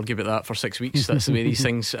probably argue about that for 6 weeks. That's the way these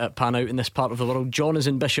things pan out in this part of the world. John is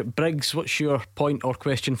in Bishop Briggs. What's your point or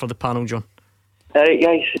question for the panel, John? Alright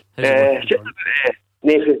guys, just about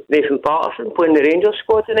Nathan Patterson playing the Rangers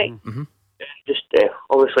squad tonight.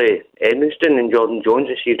 Obviously Edmundston and Jordan Jones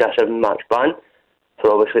received a 7-match ban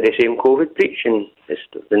for obviously the same COVID breach, and it's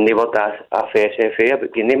been never a SFA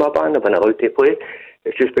about giving them a ban. They've been allowed to play.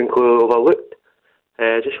 It's just been clearly overlooked.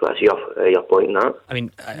 Just want to see your point on that. I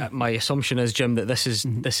mean, my assumption is, Jim, that this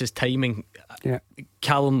is timing. Yeah.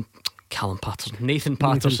 Callum Patterson, Nathan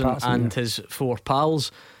Patterson and his four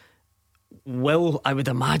pals will, I would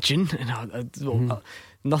imagine,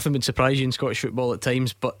 nothing would surprise you in Scottish football at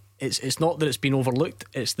times, but it's not that it's been overlooked,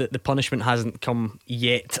 it's that the punishment hasn't come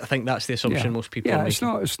yet. I think that's the assumption most people are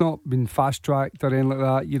making. It's not been fast tracked or anything like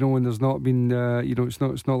that, and there's not been it's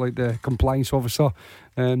not like the compliance officer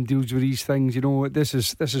deals with these things. This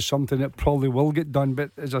is something that probably will get done,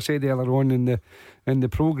 but as I said earlier on in the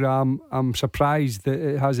programme, I'm surprised that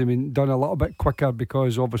it hasn't been done a little bit quicker,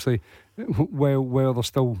 because obviously while they're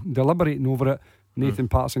still deliberating over it, Nathan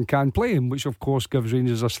Patterson can play him, which of course gives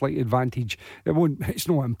Rangers a slight advantage. It's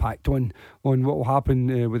no impact on what will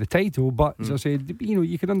happen with the title, but as I said,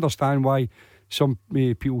 you can understand why some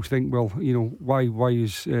people think, well, why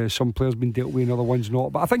is some players being dealt with and other ones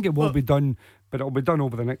not. But I think it will be done, but it'll be done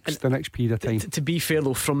over the next period of time. To be fair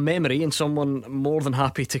though, from memory, and someone more than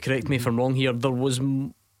happy to correct me if I'm wrong here, there was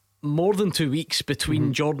more than 2 weeks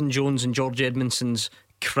between Jordan Jones and George Edmundson's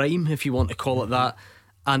crime, if you want to call it that,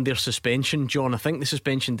 and their suspension. John, I think the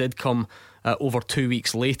suspension did come over 2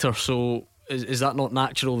 weeks later. So is that not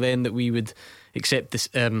natural then that we would expect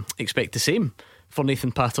the same for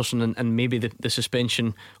Nathan Patterson, and maybe the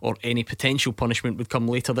suspension or any potential punishment would come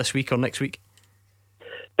later this week or next week?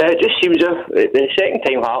 It just seems the second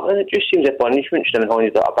time happening, it just seems the punishment should have been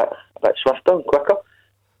handed out a bit swifter and quicker.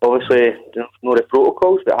 Obviously, no the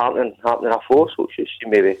protocols, but happening a force, which should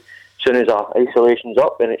seem maybe as soon as our isolation's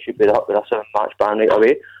up, then it should be up with a 7-match ban right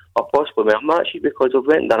away, or possibly more matches, because they've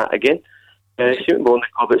went and done it again. It seems to be only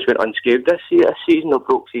club that's went unscathed this season. They've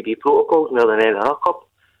broke CB protocols more than any other club.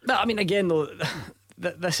 No, I mean, again though,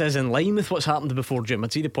 this is in line with what's happened before, Jim.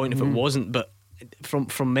 I'd see the point if it wasn't, but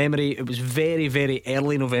from memory, it was very, very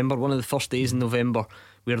early November, one of the first days in November,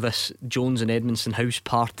 where this Jones and Edmundston house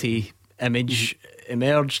party image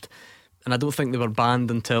emerged, and I don't think they were banned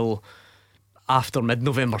until after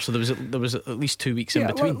mid-November, so there was at least 2 weeks in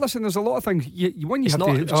between. Listen, there's a lot of things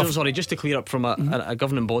sorry, just to clear up from a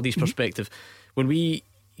governing body's perspective, when we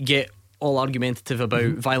get all argumentative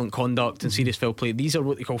about violent conduct and serious foul play, these are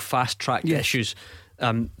what they call fast-tracked issues.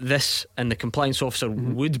 this and the compliance officer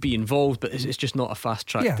would be involved, but it's just not a fast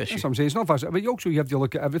track issue. That's what I'm saying. It's not fast, but you have to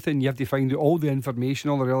look at everything. You have to find out all the information,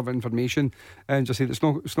 all the relevant information, and just say it's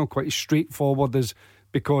not quite as straightforward as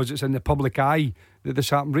because it's in the public eye that this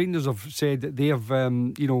happened. Rangers have said that they have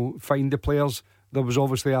fined the players. There was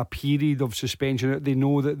obviously a period of suspension. They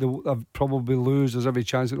know that they'll probably lose. There's every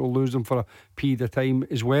chance that they'll lose them for a period of time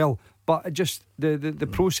as well. But it just the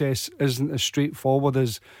process isn't as straightforward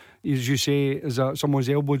as you say, as someone's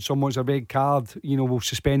elbowed, someone's a red card, we'll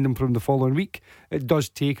suspend them from the following week. It does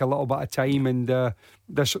take a little bit of time, and I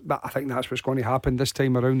think that's what's going to happen this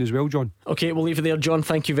time around as well, John. Okay, we'll leave it there, John.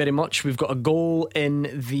 Thank you very much. We've got a goal in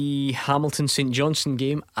the Hamilton St Johnstone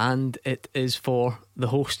game, and it is for the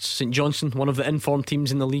hosts. St Johnstone, one of the informed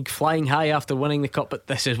teams in the league, flying high after winning the cup, but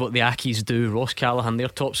this is what the Ackies do. Ross Callaghan, their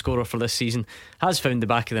top scorer for this season, has found the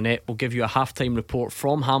back of the net. We'll give you a half-time report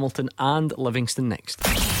from Hamilton and Livingston next.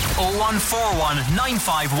 0141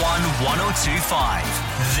 951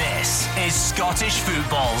 1025. This is Scottish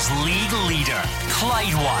football's league leader,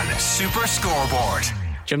 Clyde One Super Scoreboard.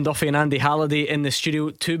 Jim Duffy and Andy Halliday in the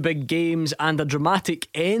studio. Two big games and a dramatic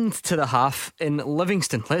end to the half in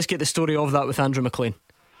Livingston. Let's get the story of that with Andrew McLean.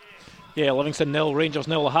 Yeah, Livingston 0, Rangers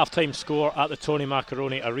 0, a half-time score at the Tony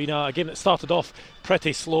Macaroni Arena. A game that started off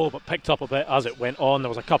pretty slow but picked up a bit as it went on. There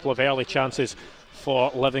was a couple of early chances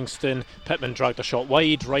for Livingston. Pittman dragged a shot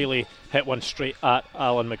wide. Riley hit one straight at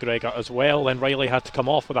Alan McGregor as well. Then Riley had to come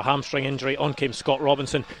off with a hamstring injury. On came Scott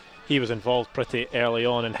Robinson. He was involved pretty early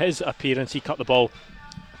on in his appearance. He cut the ball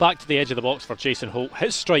back to the edge of the box for Jason Holt.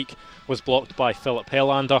 His strike was blocked by Philip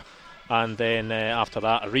Hellander, and then after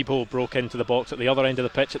that Aribo broke into the box at the other end of the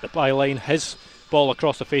pitch at the byline. His ball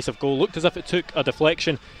across the face of goal looked as if it took a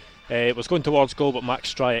deflection. It was going towards goal, but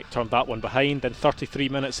Max Stryjek turned that one behind. Then 33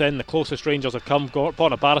 minutes in, the closest Rangers have come.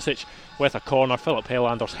 Borna Barisic with a corner, Philip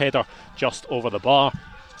Hellander's header just over the bar.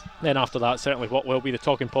 Then after that, certainly what will be the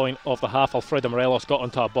talking point of the half, Alfredo Morelos got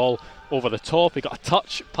onto a ball over the top. He got a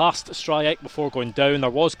touch past Stryjek before going down. There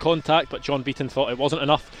was contact, but John Beaton thought it wasn't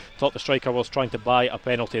enough. Thought the striker was trying to buy a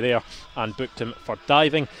penalty there and booked him for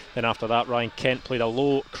diving. Then after that, Ryan Kent played a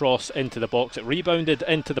low cross into the box. It rebounded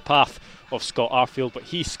into the path of Scott Arfield, but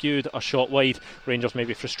he skewed a shot wide. Rangers may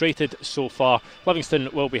be frustrated so far. Livingston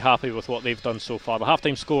will be happy with what they've done so far. The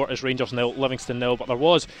half-time score is Rangers 0, Livingston 0, but there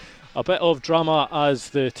was a bit of drama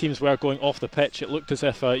as the teams were going off the pitch. It looked as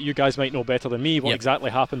if you guys might know better than me what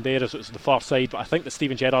exactly happened there, as it was the far side, but I think that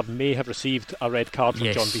Stephen Gerrard may have received a red card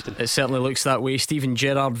from John Beaton. It certainly looks that way. Stephen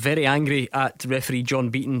Gerrard very angry at referee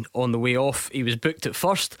John Beaton on the way off. He was booked at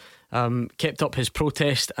first, kept up his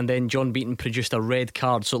protest, and then John Beaton produced a red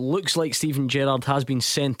card. So it looks like Stephen Gerrard has been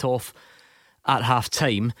sent off at half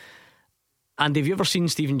time. And have you ever seen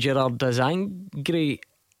Stephen Gerrard as angry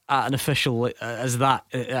at an official as that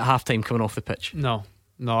at half time coming off the pitch? No,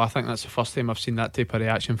 I think that's the first time I've seen that type of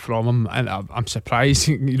reaction from him, and I'm surprised,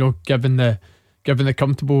 given the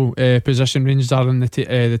comfortable position Rangers are in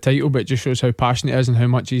the title, but it just shows how passionate he is and how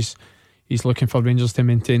much he's looking for Rangers to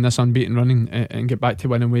maintain this unbeaten running and get back to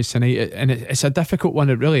winning ways tonight. And it's a difficult one,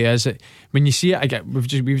 it really is. When you see it again, we've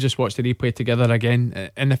just watched the replay together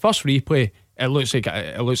again. In the first replay, it looks like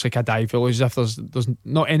a dive. It looks as if there's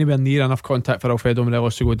not anywhere near enough contact for Alfredo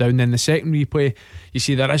Morelos to go down. Then the second replay, you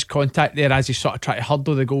see there is contact there as he's sort of trying to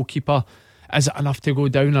hurdle the goalkeeper. Is it enough to go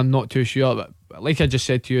down? I'm not too sure, but like I just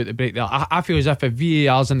said to you at the break there, I feel as if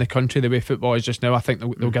VAR's in the country the way football is just now, I think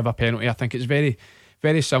they'll give a penalty. I think it's very,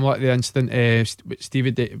 very similar to the incident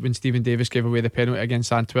when Stephen Davis gave away the penalty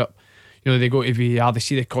against Antwerp. They go to VAR, they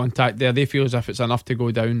see the contact there, they feel as if it's enough to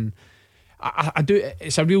go down. I do.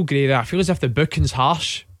 It's a real grey area. I feel as if the booking's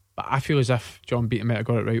harsh, but I feel as if John Beaton might have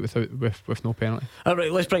got it right with no penalty.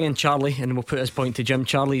 Alright, let's bring in Charlie and we'll put his point to Jim.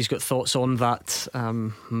 Charlie's got thoughts on that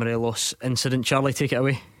Morelos incident. Charlie, take it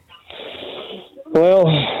away. Well,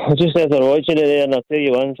 just after watching it there, and I'll tell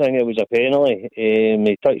you one thing, it was a penalty.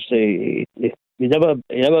 He touched he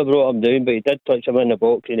never brought him down, but he did touch him in the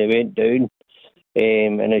box and he went down.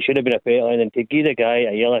 And it should have been a penalty, and to give the guy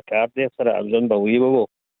a yellow card there for it was unbelievable.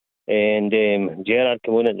 And Gerrard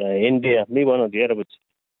came on at the end there. Me one of Gerrard would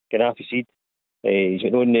get off his seat. He's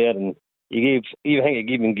went on there and he gave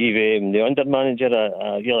the under manager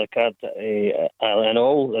a yellow card and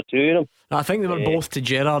all the two of them. I think they were both to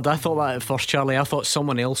Gerrard. I thought that at first, Charlie. I thought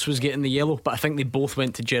someone else was getting the yellow, but I think they both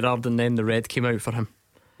went to Gerrard and then the red came out for him.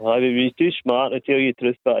 Well, he was too smart to tell you the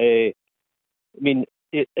truth, but I mean,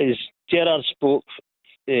 as Gerrard spoke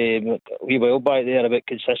a wee while back there about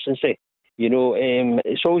consistency.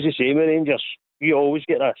 It's always the same with Rangers. You always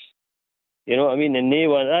get this. You know what I mean? And no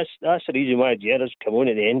one, that's the reason why Gerrard's come on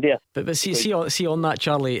at the end there. But see on that,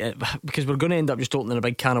 Charlie, because we're going to end up just opening a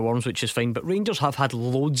big can of worms, which is fine. But Rangers have had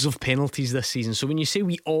loads of penalties this season. So when you say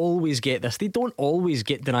we always get this, they don't always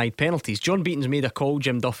get denied penalties. John Beaton's made a call,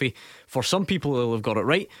 Jim Duffy. For some people, he'll have got it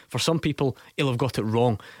right. For some people, he'll have got it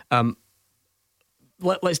wrong.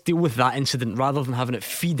 Let's deal with that incident rather than having it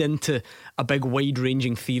feed into a big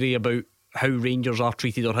wide-ranging theory about how Rangers are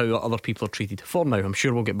treated or how other people are treated. For now, I'm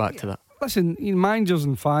sure we'll get back to that. Listen, managers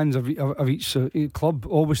and fans of each club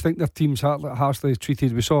always think their team's harshly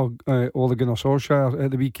treated. We saw Ole Gunnar Solskjaer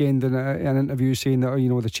at the weekend in an interview saying that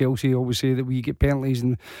the Chelsea always say that we get penalties,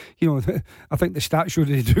 and I think the stats show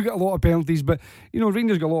they do get a lot of penalties, but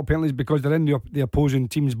Rangers get a lot of penalties because they're in the opposing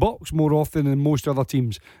team's box more often than most other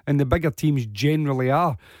teams, and the bigger teams generally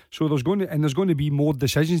are. So there's going to be more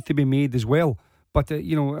decisions to be made as well. But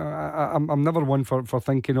I'm never one for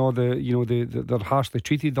thinking they're harshly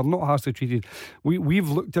treated. They're not harshly treated. We've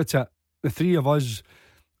looked at it, the three of us,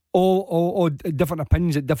 all different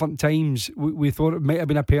opinions at different times. We thought it might have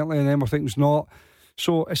been a penalty, and then we think it's not.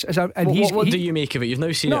 So what do you make of it? You've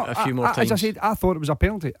now seen it a few more times. As I said, I thought it was a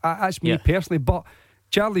penalty. That's me personally, but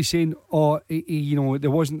Charlie's saying,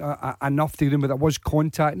 there wasn't enough to do, but there was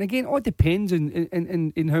contact. And again, it depends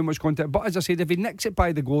in how much contact. But as I said, if he nicks it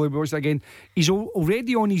by the goalie, watch it again, he's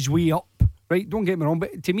already on his way up, right? Don't get me wrong,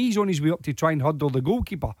 but to me, he's on his way up to try and hurdle the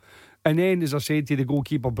goalkeeper. And then, as I said, the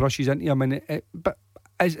goalkeeper brushes into him. But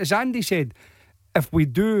as Andy said, if we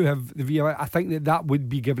do have the VAR, I think that would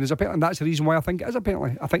be given as a penalty. And that's the reason why I think it is a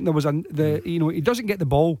penalty. I think there was he doesn't get the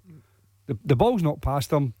ball. The ball's not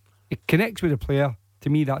past him. It connects with the player. To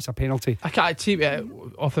me, that's a penalty. I can't see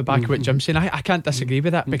off the back of what Jim's saying. I can't disagree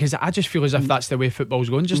with that, because I just feel as if that's the way football's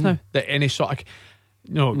going just now. That any sort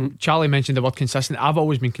of, Charlie mentioned the word consistent. I've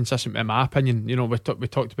always been consistent with my opinion. We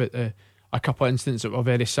talked about a couple of incidents that were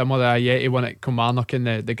very similar. The Ayeti one at Kilmarnock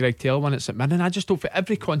and the Greg Taylor one at St Mirren. I just don't think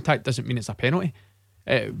every contact doesn't mean it's a penalty.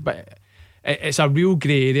 But it's a real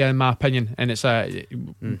grey area in my opinion, and it's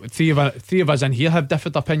three of us in here have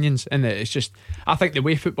different opinions, and it's just, I think the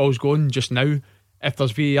way football's going just now, if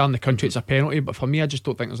there's VAR in the country, it's a penalty. But for me, I just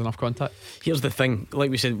don't think there's enough contact. Here's the thing,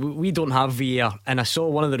 like we said, we don't have VAR, and I saw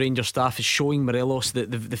one of the Rangers staff is showing Morelos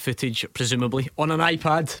the footage, presumably on an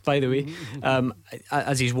iPad, by the way,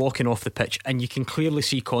 as he's walking off the pitch, and you can clearly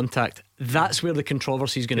see contact. That's where the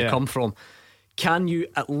controversy is going to come from. Can you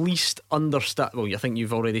at least understand? Well, I think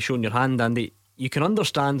you've already shown your hand, Andy. You can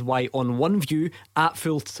understand why, on one view, at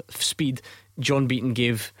full speed, John Beaton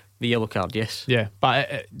gave the yellow card, yes. Yeah,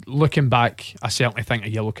 but looking back, I certainly think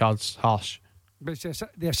a yellow card's harsh. But it's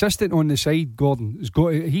the assistant on the side, Gordon,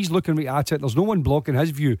 he's looking right at it. There's no one blocking his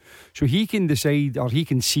view, so he can decide, or he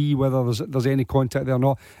can see whether there's any contact there or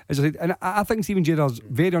not. As I said, and I think Stephen Gerrard's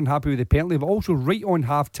very unhappy with the penalty. But also, right on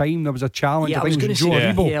half time, there was a challenge. I was going to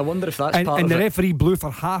say, I wonder if that's part of it. And the referee blew for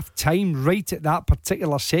half time right at that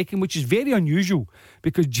particular second, which is very unusual,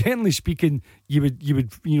 because generally speaking,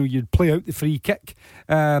 you'd play out the free kick,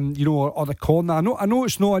 or the corner. I know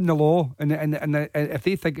it's not in the law, and if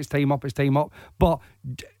they think it's time up, it's time up. But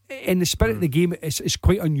in the spirit of the game, it's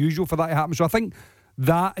quite unusual for that to happen. So I think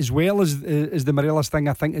that, as well as the Morelos thing,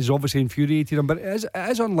 I think is obviously infuriated him. But it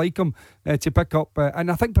is unlike him to pick up, and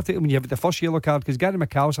I think particularly when you have the first yellow card, because Gary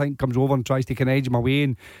McAllister, I think, comes over and tries to kind of edge him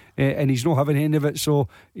away, and he's not having any of it, so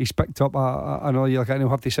he's picked up another yellow card, and he'll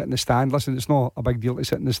have to sit in the stand. Listen, it's not a big deal to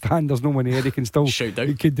sit in the stand. There's no one here. He can still shout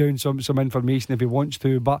down, some information if he wants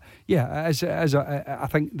to. But yeah, I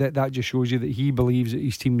think that just shows you that he believes that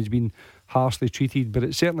his team has been harshly treated, but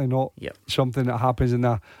it's certainly not something that happens on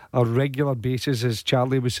a regular basis, as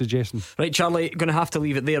Charlie was suggesting. Right, Charlie, going to have to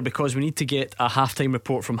leave it there, because we need to get a half-time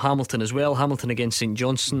report from Hamilton as well. Hamilton against St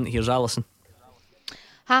Johnstone. Here's Alison.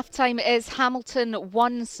 Half-time is Hamilton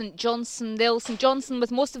 1, St Johnstone 0. St Johnstone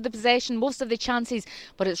with most of the possession, most of the chances,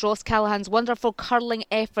 but it's Ross Callaghan's wonderful curling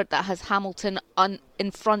effort that has Hamilton in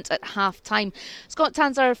front at half-time. Scott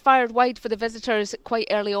Tanser fired wide for the visitors quite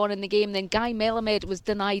early on in the game. Then Guy Melamed was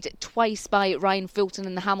denied twice by Ryan Fulton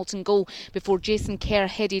in the Hamilton goal before Jason Kerr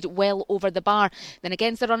headed well over the bar. Then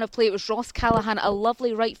against the run of play, it was Ross Callaghan, a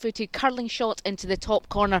lovely right-footed curling shot into the top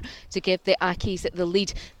corner to give the Ackies the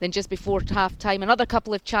lead. Then just before half-time, another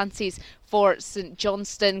couple of chances for St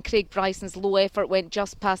Johnstone. Craig Bryson's low effort went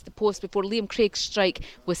just past the post before Liam Craig's strike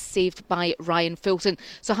was saved by Ryan Fulton.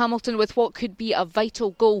 So Hamilton with what could be a vital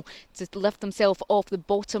goal to lift themselves off the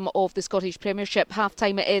bottom of the Scottish Premiership.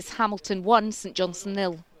 Half-time it is Hamilton 1, St Johnstone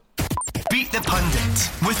 0. Beat the Pundit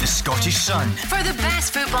with the Scottish Sun. For the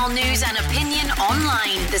best football news and opinion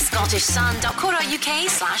online,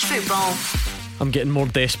 thescottishsun.co.uk/football. I'm getting more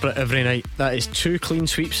desperate every night. That is 2 clean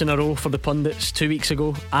sweeps in a row for the pundits 2 weeks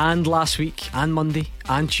ago, and last week, and Monday,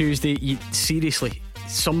 and Tuesday. Seriously,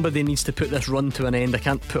 somebody needs to put this run to an end. I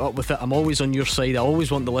can't put up with it. I'm always on your side. I always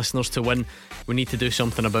want the listeners to win. We need to do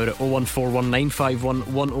something about it.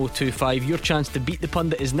 01419511025. Your chance to beat the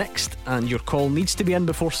pundit is next, and your call needs to be in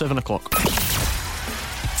before 7 o'clock.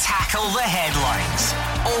 Tackle the headlines.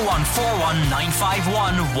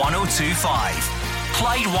 01419511025.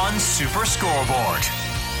 Clyde 1 Super Scoreboard.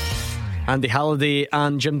 Andy Halliday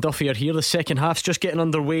and Jim Duffy are here. The second half's just getting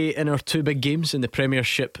underway in our 2 big games in the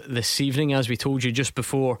Premiership this evening. As we told you just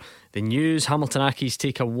before the news, Hamilton Accies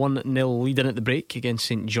take a 1-0 lead in at the break against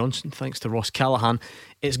St Johnstone thanks to Ross Callaghan.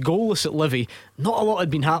 It's goalless at Livy. Not a lot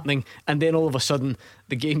had been happening, and then all of a sudden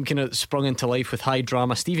the game kind of sprung into life with high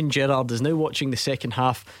drama. Stephen Gerrard is now watching the second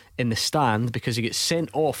half in the stand because he gets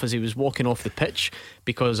sent off as he was walking off the pitch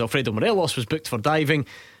because Alfredo Morelos was booked for diving.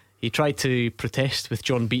 He tried to protest with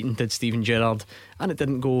John Beaton, did Stephen Gerrard, and it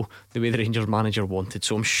didn't go the way the Rangers manager wanted.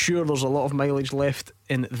 So I'm sure there's a lot of mileage left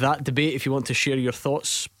in that debate. If you want to share your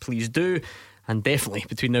thoughts, please do. And definitely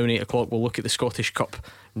between now and 8 o'clock we'll look at the Scottish Cup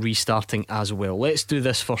restarting as well. Let's do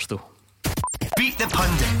this first though. Beat the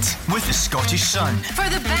Pundit with the Scottish Sun. For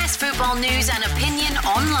the best football news and opinion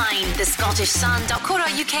online,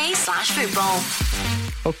 thescottishsun.co.uk/football.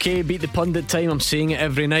 Okay, beat the pundit time. I'm saying it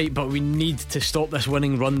every night, but we need to stop this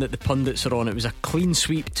winning run that the pundits are on. It was a clean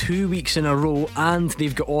sweep 2 weeks in a row, and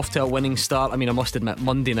they've got off to a winning start. I mean, I must admit,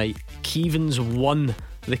 Monday night, Keevans won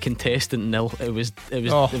the contestant nil. It was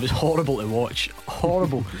horrible to watch,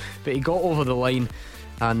 horrible. But he got over the line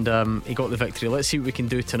and he got the victory. Let's see what we can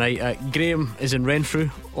do tonight. Graham is in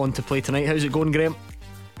Renfrew on to play tonight. How's it going, Graham?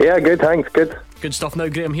 Yeah, good, thanks, good stuff. Now,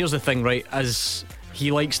 Graham, here's the thing, right? As he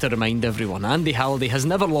likes to remind everyone, Andy Halliday has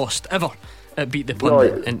never lost ever at Beat the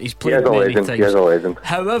Pundit, and he's played many times.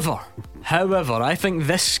 However, I think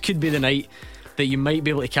this could be the night that you might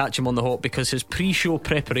be able to catch him on the hop, because his pre-show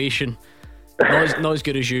preparation not as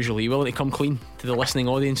good as usual. Are you willing to come clean to the listening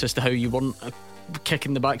audience as to how you weren't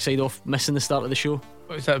kicking the backside off, missing the start of the show?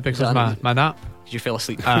 Was that because of my nap? Did you fell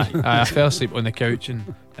asleep? I fell asleep on the couch,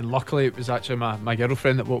 and luckily it was actually my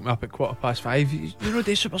girlfriend that woke me up at 5:15. You know,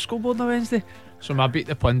 do Super Scoreboard on a Wednesday, so my Beat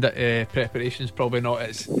the Pundit preparation's probably not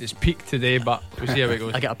at its peak today, but we'll see how it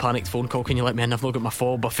goes. I get a panicked phone call, can you let me in? I've not got my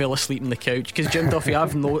fob, I fell asleep on the couch. Because Jim Duffy,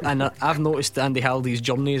 I've noticed Andy Halliday's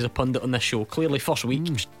journey as a pundit on this show. Clearly first week,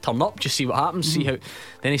 just turn up, just see what happens, see how.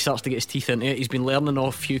 Then he starts to get his teeth into it. He's been learning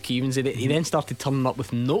off Hugh Keevans. He then started turning up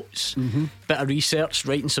with notes, bit of research,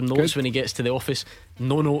 writing some notes. When he gets to the office,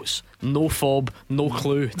 no notes, no fob, no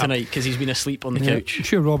clue tonight, because he's been asleep on the couch. I'm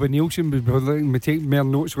sure Robin Nielsen would be letting me take more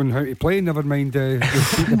notes on how to play, never mind Beat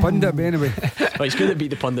the Pundit. But anyway, right, it's good to Beat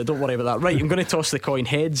the Pundit, don't worry about that. Right, I'm going to toss the coin.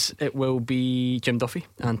 Heads it will be Jim Duffy,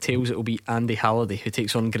 and tails it will be Andy Halliday, who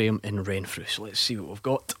takes on Graham in Renfrew. So let's see what we've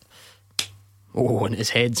got. Oh, and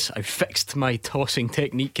it's heads. I've fixed my tossing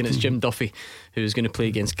technique, and it's Jim Duffy who's going to play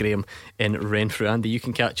against Graham in Renfrew. Andy, you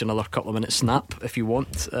can catch another couple of minutes snap if you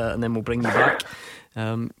want, and then we'll bring you back.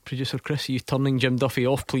 Producer Chris, are you turning Jim Duffy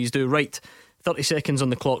off? Please do. Right, 30 seconds on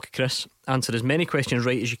the clock, Chris. Answer as many questions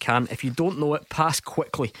right as you can. If you don't know it, pass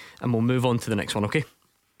quickly and we'll move on to the next one, okay?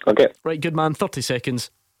 Okay. Right, good man, 30 seconds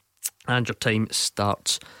and your time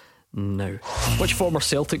starts now. Which former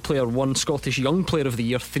Celtic player won Scottish Young Player of the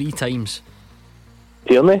Year 3 times?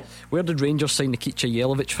 Tierney. Where did Rangers sign Nikita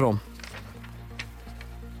Jelavic from?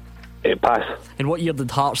 Pass. In what year did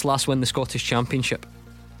Hearts last win the Scottish Championship?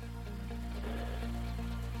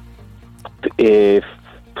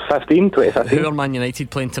 2015. Who are Man United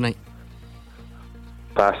playing tonight?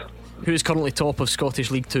 Pass. Who is currently top of Scottish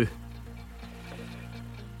League 2?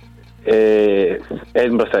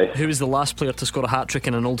 Edinburgh City. Who is the last player to score a hat-trick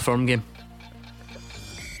in an Old Firm game?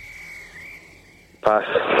 Pass.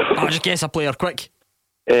 Oh, just guess a player, quick.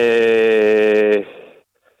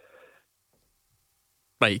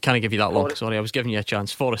 Right, can't give you that long. Sorry, I was giving you a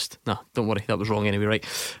chance. Forrest. No, don't worry, that was wrong anyway. Right,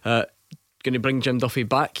 going to bring Jim Duffy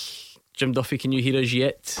back. Jim Duffy, can you hear us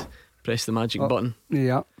yet? Press the magic button.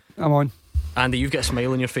 Yeah, I'm on. Andy, you've got a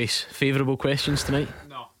smile on your face. Favourable questions tonight?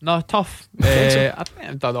 No, tough. I think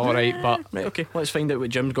I've done alright, but right, okay, let's find out what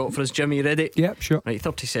Jim's got for us. Jim, are you ready? Yep, sure. Right,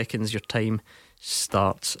 30 seconds, your time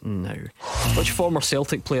starts now. Which former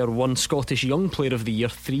Celtic player won Scottish Young Player of the Year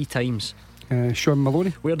 3 times? Sean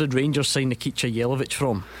Maloney. Where did Rangers sign Nikita Jelavic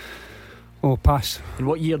from? Oh, pass. In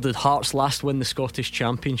what year did Hearts last win the Scottish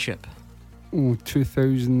Championship?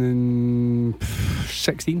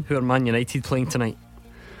 2016. Who are Man United playing tonight?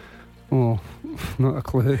 Oh, not a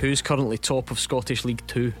clue. Who's currently top of Scottish League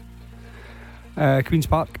 2? Queen's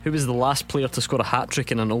Park. Who was the last player to score a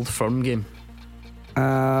hat-trick in an Old Firm game?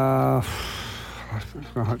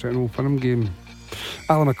 I don't know. For him game,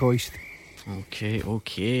 Alan McCoist.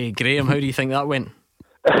 Okay. Graham, how do you think that went?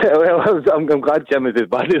 Well, I'm glad Jim is as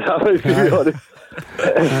bad as that was, to be honest.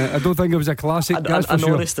 I don't think it was a classic. That's for an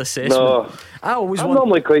sure. honest assessment. No, I'm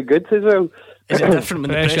normally quite good as well. Is it different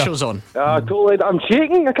when the pressure's on? Totally. I'm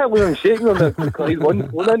shaking. I can't believe I'm shaking on the Clyde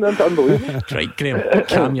one. It's unbelievable. Right, Graham,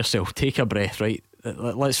 calm yourself. Take a breath. Right,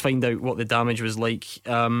 let's find out what the damage was like.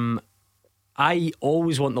 I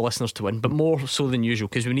always want the listeners to win, but more so than usual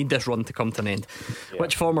because we need this run to come to an end.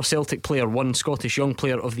 Which former Celtic player won Scottish Young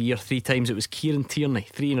Player of the Year 3 times? It was Kieran Tierney,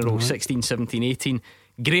 3 in a row, 16, 17, 18.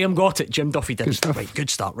 Graham got it, Jim Duffy didn't. Good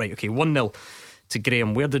start. Right, okay, 1-0 to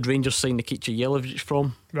Graham. Where did Rangers sign Nikica Jelavic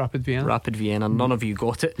from? Rapid Vienna. None of you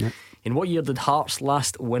got it. In what year did Hearts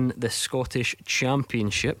last win the Scottish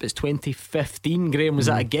Championship? It's 2015. Graham, was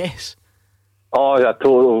that a guess? Oh, a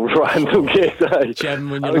total random guess. Jim,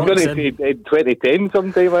 when I was going to say 2010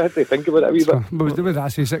 sometime. I had to think about it a wee bit. But was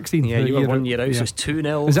that say 16? Yeah, you were 1 year out, so it's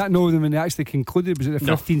 2-0. Is that no when they actually concluded? Was it the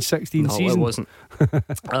 15-16 season? No, it wasn't.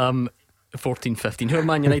 14-15. Who are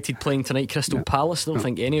Man United playing tonight? Crystal Palace. I don't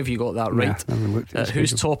think any of you got that right.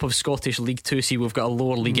 Who's top of Scottish League 2? See, we've got a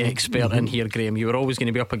lower league expert in here, Graham. You were always going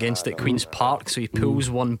to be up against it, Queen's Park, so he pulls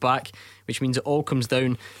one back, which means it all comes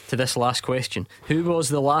down to this last question. Who was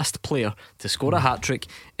the last player to score a hat-trick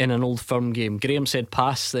in an Old Firm game? Graham said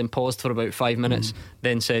pass, then paused for about 5 minutes,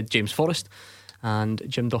 then said James Forrest, and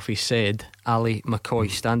Jim Duffy said Ali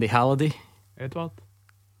McCoist. Andy Halliday, Edward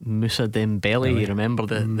Moussa Dembele. You remember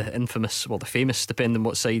the infamous, well, the famous, depending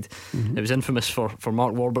what side. It was infamous for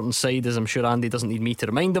Mark Warburton's side, as I'm sure Andy doesn't need me to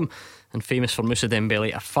remind him, and famous for Moussa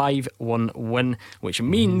Dembele. A 5-1 win, which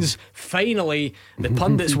means finally the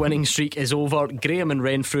pundits' winning streak is over. Graham and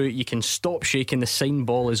Renfrew, you can stop shaking. The sign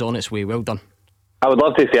ball is on its way. Well done. I would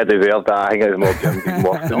love to say I deserved that. I think it was more Jim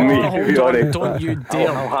than me, to be honest. Don't you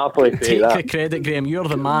dare. I'll happily say take that. the credit, Graham. You're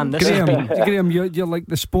the man. Graham, you're like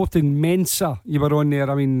the sporting Mensa. You were on there.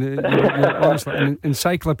 I mean, you're honestly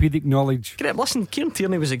encyclopedic knowledge. Graham, listen, Kieran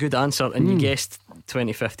Tierney was a good answer, and you guessed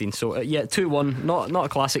 2015. So yeah, 2-1. Not a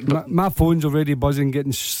classic. But my phone's already buzzing,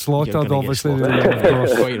 getting slaughtered. Obviously,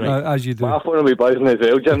 quite right. As you do. My phone will be buzzing as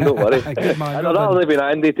well, Jim. Don't worry. Good man, I know that would have been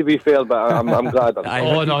Andy, to be fair, but I'm glad.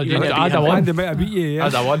 I'd have won.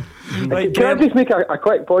 I'd have won. Right, can I just make a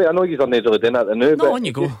quick point? I know you're not really doing that now. No, on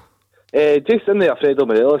you go. Just in the Alfredo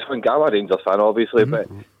Morelos thing, I'm a Rangers fan, obviously, but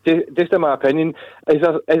just in my opinion, is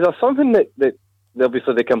there something that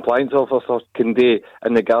obviously the compliance officer can do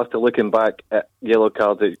in regards to looking back at yellow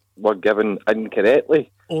cards that were given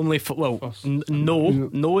incorrectly? Only for,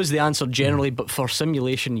 no is the answer generally, but for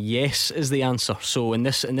simulation, yes is the answer. So in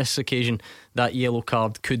this occasion, that yellow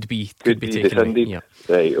card could be taken away. Yeah.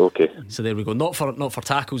 Right, okay. So there we go. Not for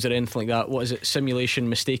tackles or anything like that. What is it? Simulation,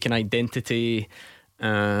 mistaken identity.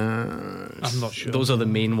 I'm not sure. Those are the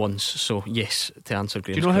main ones. So yes, to answer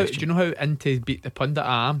Graham's question. Do you know how into beat the pundit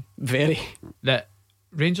I am? Very. That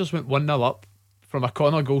Rangers went 1-0 up from a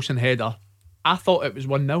Connor Golson header. I thought it was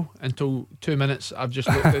 1-0 until 2 minutes. I've just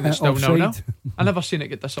looked and it's still 0-0. I never seen it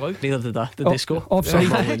get disallowed. Neither did I. Did they score? Offside.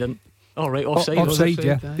 Probably didn't. Oh, right, offside. Offside,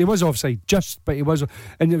 yeah. He was offside, but he was.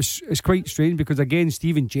 And it's quite strange because, again,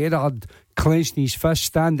 Steven Gerrard clenching his fist,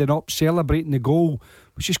 standing up, celebrating the goal,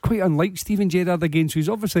 which is quite unlike Steven Gerrard again. So he's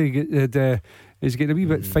obviously he's getting a wee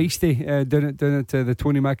bit feisty down at the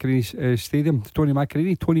Tony Macaroni Stadium. Tony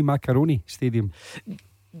Macaroni Stadium.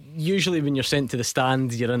 Usually when you're sent to the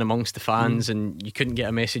stand, you're in amongst the fans and you couldn't get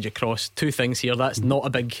a message across. Two things here: that's not a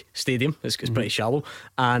big stadium, it's pretty shallow,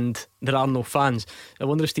 and there are no fans. I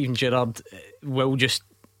wonder if Steven Gerrard will just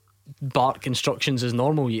bark instructions as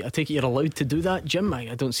normal. I take it you're allowed to do that, Jim.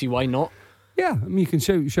 I don't see why not. Yeah, I mean, you can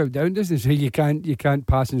shout down, doesn't it? So you can't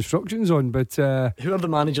pass instructions on. But who are the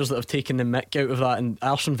managers that have taken the mick out of that? And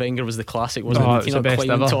Arsene Wenger was the classic, wasn't it? It's the best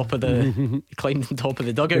ever. Climbed on top of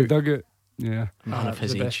the dugout. Yeah, man of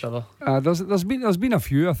his age. There's been a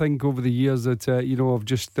few, I think, over the years that have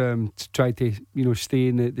just tried to stay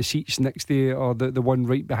in the seats next to it or the one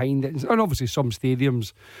right behind it. And obviously some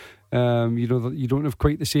stadiums, you don't have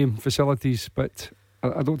quite the same facilities, but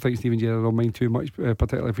I don't think Steven Gerrard will mind too much,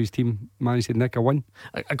 particularly if his team managed to nick a win.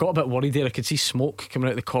 I got a bit worried there. I could see smoke coming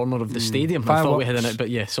out the corner of the stadium. I thought we had in it, but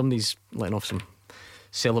yeah, somebody's letting off some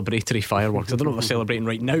celebratory fireworks. I don't know what they're celebrating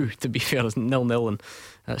right now, to be fair. It's 0-0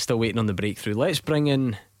 and still waiting on the breakthrough. Let's bring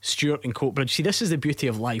in Stuart in Coatbridge. See, this is the beauty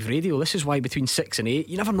of live radio. This is why between 6 and 8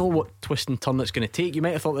 you never know what twist and turn it's going to take. You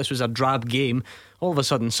might have thought this was a drab game. All of a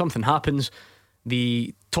sudden something happens,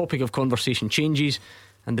 the topic of conversation changes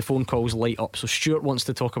and the phone calls light up. So Stuart wants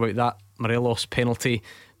to talk about that Morelos penalty,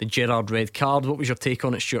 the Gerrard red card. What was your take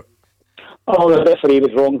on it, Stuart? Oh, the referee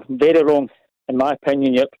was wrong, very wrong. in my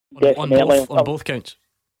opinion, yep, on definitely both counts.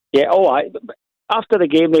 Yeah, all right. But after the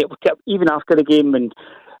game, mate, even after the game, and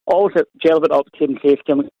all that Gerald went up to him and said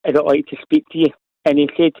to him, "I'd like to speak to you," and he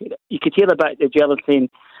said, you could hear the bit of Gerald saying,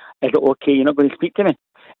 "Is it okay? You're not going to speak to me?"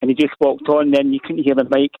 And he just walked on. Then you couldn't hear the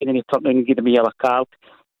mic, and then he turned around and gave him a yellow card,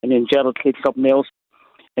 and then Gerald said something else,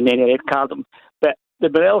 and then he red carded him. But the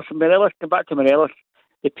Morelos, come back to Morelos,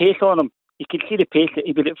 the pace on him. You could see the pace.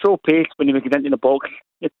 He was at full pace when he was getting into the box.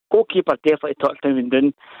 The goalkeeper definitely touched him and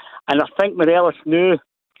down. And I think Morelos knew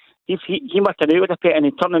he must have knew it a bit, and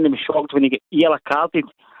he turned and he was shocked when he got yellow carded.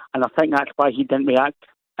 And I think that's why he didn't react.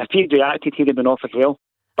 If he'd reacted, he'd have been off as well.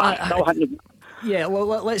 But I still hadn't. Yeah, well,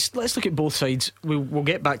 let's look at both sides. We'll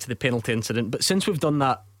get back to the penalty incident, but since we've done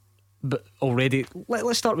that already,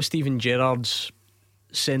 let's start with Steven Gerrard's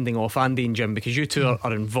sending off Andy and Jim, because you two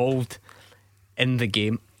are involved in the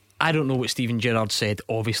game. I don't know what Steven Gerrard said,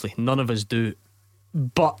 obviously none of us do,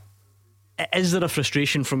 but is there a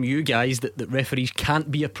frustration from you guys that referees can't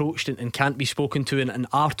be approached and can't be spoken to and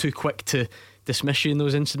are too quick to dismiss you in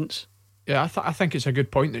those incidents? Yeah, I think it's a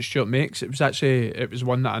good point that Stuart makes. It was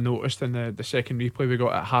one that I noticed in the second replay we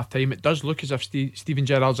got at half time. It does look as if Steven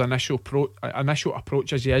Gerrard's initial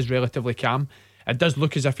approach, as he is relatively calm, it does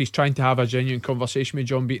look as if he's trying to have a genuine conversation with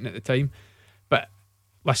John Beaton at the time. But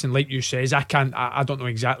listen, like you says, I don't know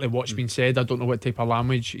exactly what's been said. I don't know what type of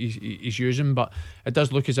language he's using, but it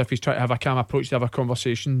does look as if he's trying to have a calm approach, to have a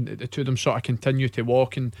conversation. The two of them sort of continue to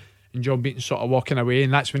walk, and John Beaton sort of walking away,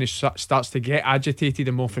 and that's when he starts to get agitated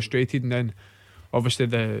and more frustrated, and then obviously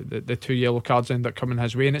the two yellow cards end up coming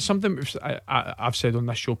his way. And it's something I've said on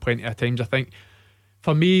this show plenty of times. I think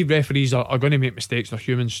for me, referees are going to make mistakes. They're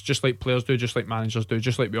humans, just like players do, just like managers do,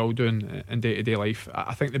 just like we all do in day-to-day life.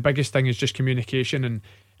 I think the biggest thing is just communication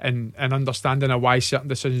and understanding of why certain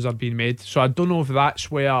decisions are being made. So I don't know if that's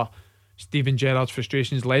where Steven Gerrard's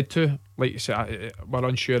frustrations led to. Like you said, we're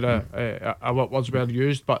unsure of what words were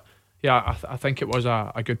used, but yeah, I think it was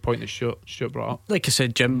a good point that Stuart brought up. Like I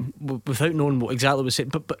said, Jim, without knowing what exactly was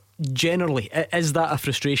said, but generally, is that a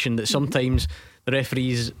frustration that sometimes the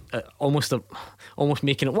referees almost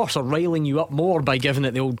making it worse or riling you up more by giving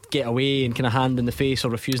it the old get away and kind of hand in the face or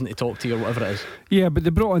refusing to talk to you or whatever it is? Yeah, but they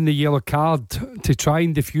brought in the yellow card to try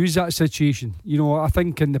and diffuse that situation. You know, I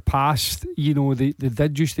think in the past, you know, they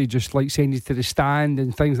did used to just like send you to the stand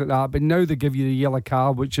and things like that, but now they give you the yellow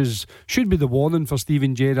card, which should be the warning for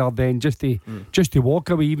Steven Gerrard then, just to walk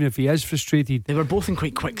away even if he is frustrated. They were both in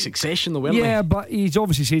quite quick succession though, weren't they? Yeah, but he's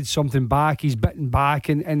obviously said something back, he's bitten back,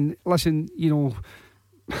 and listen, you know,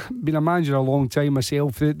 been a manager a long time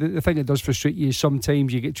myself, the thing that does frustrate you is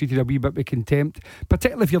sometimes you get treated a wee bit with contempt,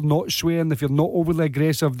 particularly if you're not swearing, if you're not overly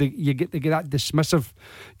aggressive. You get that dismissive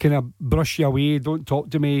kind of brush you away, don't talk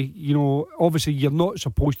to me. You know, obviously you're not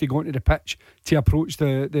supposed to go onto the pitch to approach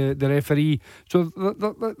the referee, so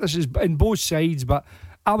this is in both sides. But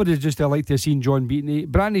I would have just liked to have seen John Beaton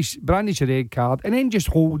brandish a red card and then just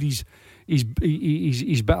hold his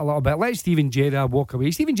bit a little bit. Let Steven Gerrard walk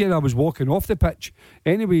away. Steven Gerrard was walking off the pitch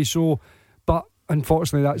anyway, so but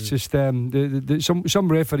unfortunately that's just some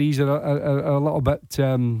referees are a little bit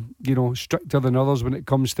you know, stricter than others when it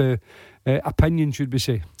comes to opinion, should we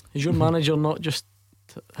say. Has your manager not just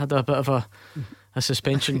had a bit of a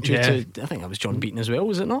suspension due to, I think that was John Beaton as well,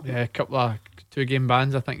 was it not? Yeah, a couple of 2-game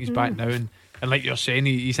bans. I think he's back now, and like you're saying,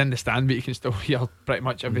 he's in the stand, but you can still hear pretty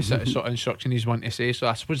much every sort of instruction he's wanting to say. So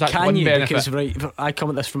I suppose that's one benefit. Because right, I come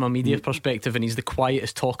at this from a media perspective, and he's the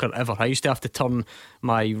quietest talker ever. I used to have to turn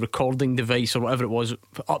my recording device or whatever it was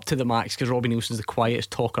up to the max because Robbie Nielsen's the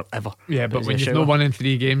quietest talker ever. Yeah, but when you've no 1 in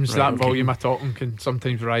 3 games, right, that volume of talking can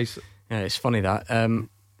sometimes rise. Yeah, it's funny that.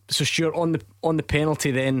 So Stuart, on the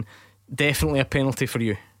penalty then, definitely a penalty for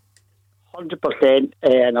you. 100%,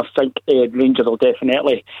 and I think Rangers will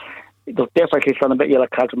definitely see something about yellow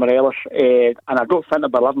cards with Morelos, and I don't think there'll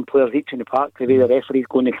be 11 players each in the park the way the referee's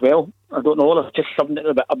going as well. I don't know, there's just something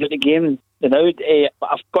about the game now, but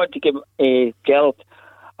I've got to give Gerald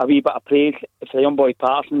a wee bit of praise. For the young boy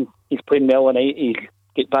Patterson, he's playing well tonight. He's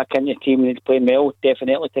get back into the team and he's playing well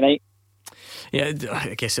definitely tonight. Yeah,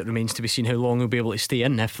 I guess it remains to be seen how long he'll be able to stay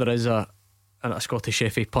in, if there is a Scottish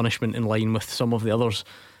FA punishment in line with some of the others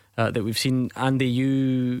that we've seen.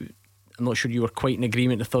 Andy, I'm not sure you were quite in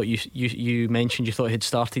agreement. I thought you mentioned you thought he'd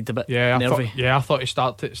started a bit nervy. I thought he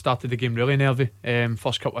started the game really nervy.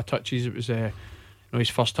 First couple of touches, it was his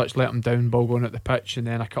first touch let him down, ball going at the pitch, and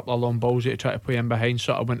then a couple of long balls that he tried to play in behind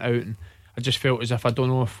sort of went out, and I just felt as if, I don't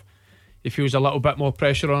know if he feels a little bit more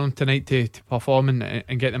pressure on him tonight to perform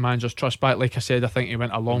and get the manager's trust back. Like I said, I think he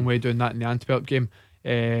went a long way doing that in the Antwerp game.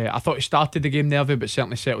 I thought he started the game nervy, but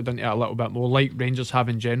certainly settled into it a little bit more, like Rangers have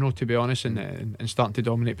in general, to be honest, and starting to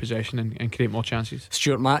dominate possession and create more chances.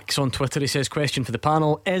 Stuart Max on Twitter, he says, question for the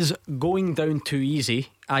panel: is going down too easy,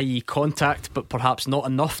 i.e. contact but perhaps not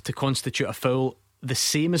enough to constitute a foul, the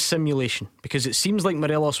same as simulation? Because it seems like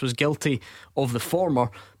Morelos was guilty of the former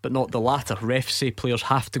but not the latter. Refs say players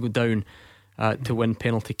have to go down to win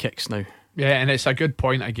penalty kicks now. Yeah, and it's a good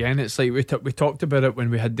point again. It's like we talked about it when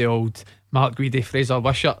we had the old Mark Guidi Fraser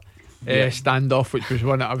Wishart standoff, which was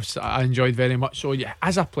one that I enjoyed very much. So yeah,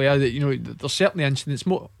 as a player, that there's certainly incidents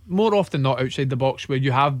more often not outside the box where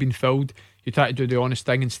you have been fouled. You try to do the honest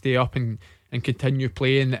thing and stay up and continue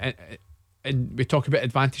playing. And we talk about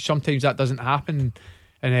advantage. Sometimes that doesn't happen,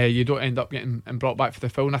 and you don't end up getting brought back for the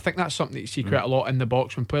foul. And I think that's something that you see quite a lot in the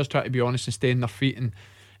box when players try to be honest and stay on their feet and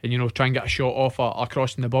try and get a shot off or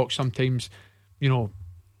crossing the box. Sometimes,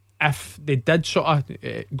 if they did sort of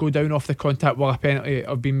go down off the contact while a penalty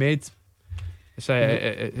have been made, it's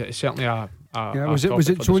certainly was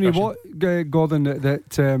it Tony Watt, Gordon,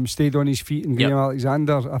 that stayed on his feet, and Graham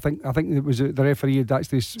Alexander? I think it was the referee had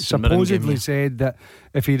actually supposedly said that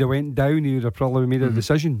if he'd have went down, he would have probably made a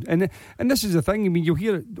decision. And this is the thing. I mean, you'll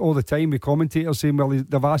hear it all the time with commentators saying, well,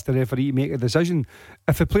 they've asked the referee to make a decision.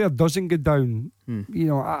 If a player doesn't get down, I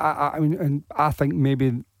mean, and I think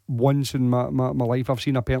maybe once in my life I've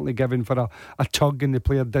seen a penalty given for a tug and the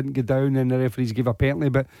player didn't get down and the referees give a penalty,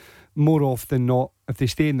 but more often than not, if they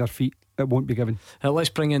stay in their feet, it won't be given. Let's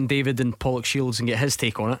bring in David in Pollock Shields and get his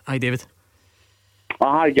take on it. Hi, David.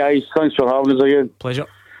 Hi guys, thanks for having us again. Pleasure.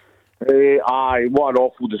 What an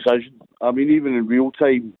awful decision. I mean, even in real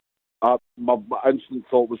time, my instant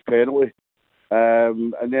thought was penalty,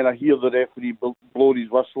 and then I hear the referee blow his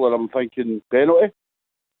whistle and I'm thinking penalty,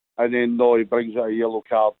 and then no, he brings out a yellow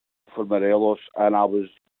card for Morelos, and I was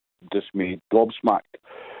dismayed, gobsmacked.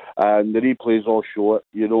 And the replays all show it.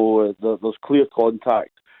 There's clear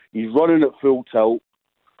contact. He's running at full tilt,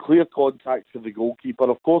 clear contact for the goalkeeper.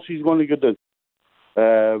 Of course he's going to go down,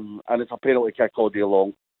 and it's a penalty kick all day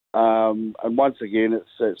long. And once again,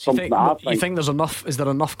 it's something that I think. You think there's enough? Is there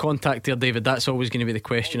enough contact there, David? That's always going to be the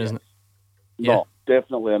question, isn't it? No,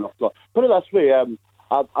 definitely enough. Put it this way,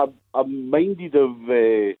 I'm minded of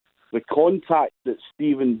the contact that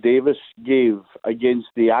Stephen Davis gave against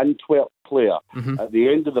the Antwerp player at the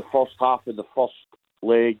end of the first half of the first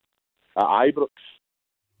leg at Ibrox,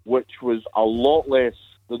 which was a lot less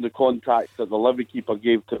than the contact that the Livy keeper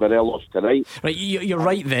gave to Morelos tonight. Right, you're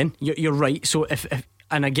right then. You're right. So if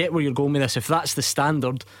and I get where you're going with this, if that's the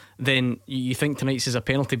standard, then you think tonight's is a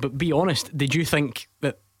penalty. But be honest, did you think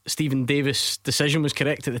that Stephen Davis' decision was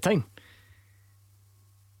correct at the time?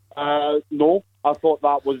 No, I thought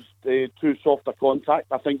that was too soft a contact.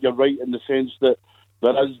 I think you're right in the sense that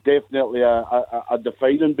there is definitely a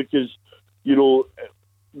defining, because the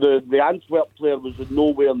Antwerp player was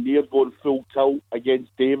nowhere near going full tilt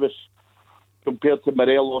against Davis compared to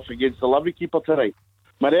Morelos against the Livy keeper tonight.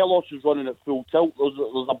 Morelos was running at full tilt.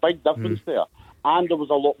 There's a big difference there, and there was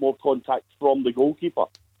a lot more contact from the goalkeeper.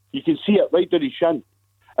 You can see it right down his shin,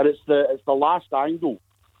 and it's the last angle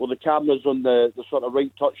where the camera's on the sort of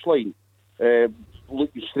right touchline,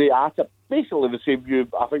 looking straight at it. Basically the same view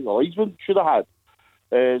I think the linesman should have had.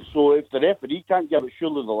 So if the referee can't give it,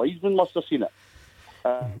 surely the linesman must have seen it.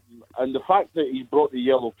 And the fact that he brought the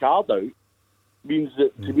yellow card out means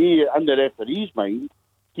that, to me, in the referee's mind,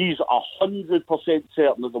 he's 100%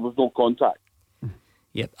 certain that there was no contact.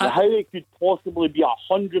 Yep. How it could possibly be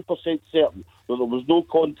 100% certain that there was no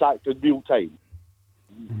contact in real time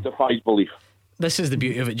defies belief. This is the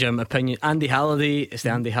beauty of it, Jim. Opinion. Andy Halliday, it's the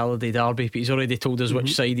Andy Halliday derby, but he's already told us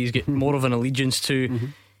which side he's got more of an allegiance to.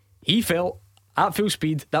 He felt at full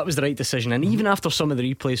speed that was the right decision, and even after some of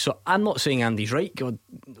the replays, so I'm not saying Andy's right, God,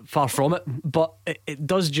 far from it, but it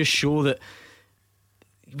does just show that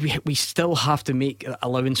we still have to make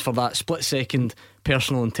allowance for that split second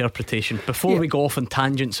personal interpretation before we go off on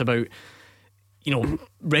tangents about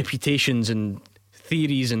reputations and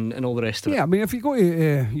theories and all the rest of it. Yeah, I mean, if you go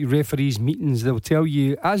to referees' meetings, they'll tell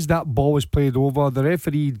you as that ball is played over, the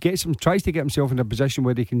referee tries to get himself in a position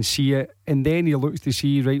where they can see it, and then he looks to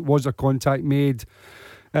see, right, was there contact made?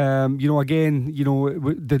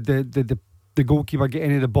 The goalkeeper get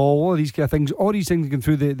any of the ball, all these kind of things, all these things going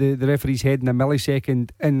through the referee's head in a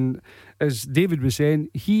millisecond. And as David was saying,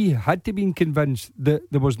 he had to be convinced that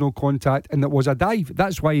there was no contact and that was a dive.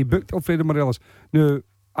 That's why he booked Alfredo Morelos. Now,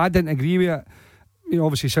 I didn't agree with it.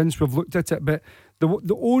 Obviously since we've looked at it, but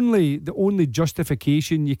the only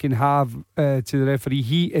justification you can have to the referee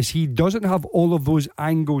he doesn't have all of those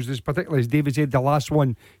angles. This particularly, as David said, the last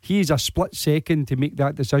one, he is a split second to make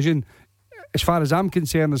that decision. as far as I'm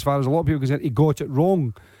concerned, as far as a lot of people are concerned, he got it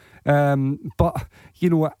wrong. But you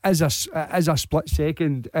know, as a split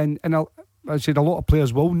second, and I said a lot of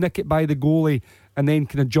players will nick it by the goalie and then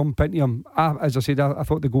kind of jump into him. As I said, I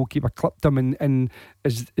thought the goalkeeper clipped him, and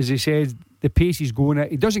as he said, the pace he's going at,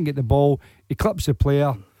 he doesn't get the ball, he clips the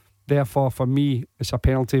player. Therefore, for me, it's a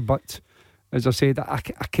penalty. But as I said, I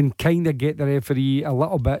can kind of get the referee a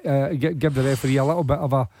little bit, give the referee a little bit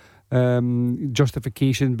of a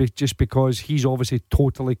justification, just because he's obviously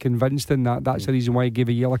totally convinced in that. That's the reason why he gave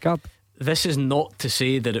a yellow card. This is not to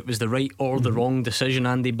say that it was the right or the wrong decision,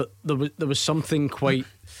 Andy, but there was something quite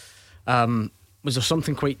was there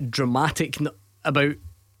something quite dramatic about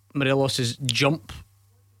Morelos' jump?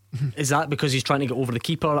 Is that because he's trying to get over the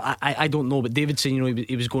keeper? I don't know, but David said, you know,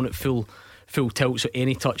 he was going at full tilt, so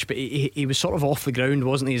any touch, but he was sort of off the ground,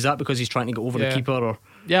 wasn't he? Is that because he's trying to get over the keeper? Or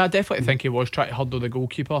yeah, I definitely think he was trying to hurdle the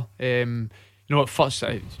goalkeeper. You know, at first,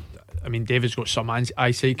 I mean, David's got some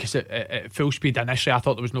eyesight, because at full speed initially I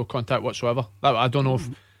thought there was no contact whatsoever. I don't know if,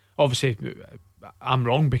 obviously I'm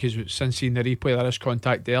wrong, because since seeing the replay there is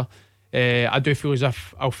contact there. I do feel as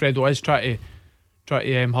if Alfredo is trying to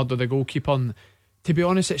hurdle the goalkeeper, and to be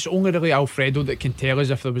honest, it's only really Alfredo that can tell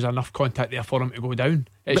us if there was enough contact there for him to go down.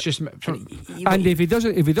 It's just and if he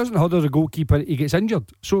doesn't hurdle the goalkeeper, he gets injured.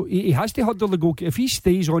 So he has to hurdle the goalkeeper. If he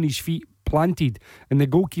stays on his feet planted and the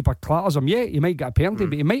goalkeeper clatters him, he might get a penalty,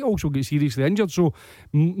 but he might also get seriously injured. So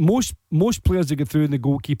most players that get through in the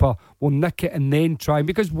goalkeeper will nick it and then try,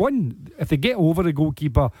 because one, if they get over the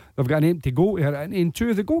goalkeeper, they've got an empty goal to hit, and two,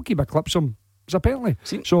 if the goalkeeper clips him, it's a penalty.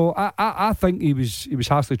 So I think he was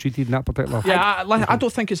harshly treated in that particular. Yeah, I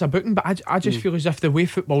don't think it's a booking, but I just feel as if the way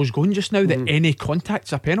football's going just now, that any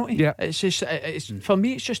contact's a penalty. Yeah, it's just for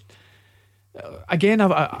me, it's just. Again,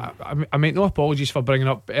 I make no apologies for bringing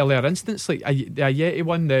up earlier incidents like the Ayeti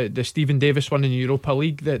one, the Stephen Davis one in the Europa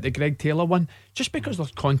League, the Greg Taylor one. Just because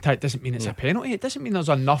there's contact doesn't mean it's a penalty. It doesn't mean there's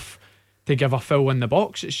enough to give a foul in the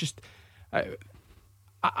box. It's just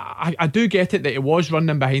I do get it that he was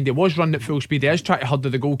running behind, he was running at full speed, he is trying to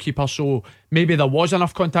hurdle the goalkeeper, so maybe there was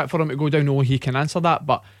enough contact for him to go down. No, he can answer that,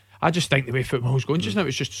 but I just think the way football's going just now,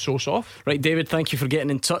 it's just so soft. Right, David, thank you for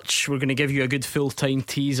getting in touch. We're going to give you a good full-time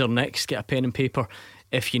teaser next. Get a pen and paper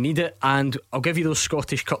if you need it, and I'll give you those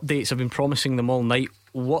Scottish Cup dates. I've been promising them all night.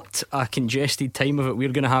 What a congested time of it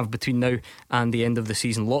we're going to have between now and the end of the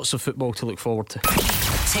season. Lots of football to look forward to.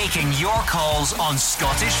 Taking your calls on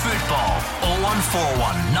Scottish football.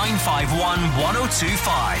 0141 951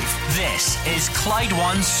 1025. This is Clyde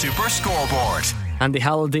One Super Scoreboard. Andy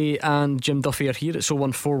Halliday and Jim Duffy are here. It's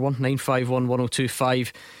 0141 951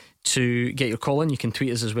 1025 to get your call in. You can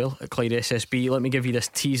tweet us as well at Clyde SSB. Let me give you this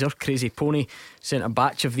teaser. Crazy Pony sent a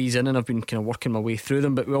batch of these in, and I've been kind of working my way through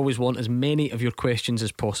them, but we always want as many of your questions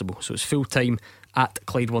as possible, so it's full time at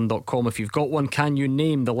Clyde1.com. If you've got one, can you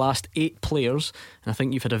name the last 8 players, and I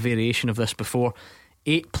think you've had a variation of this before,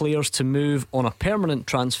 8 players to move on a permanent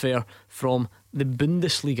transfer from the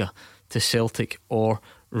Bundesliga to Celtic or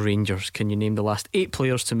Rangers? Can you name the last 8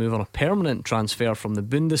 players to move on a permanent transfer from the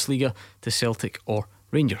Bundesliga to Celtic or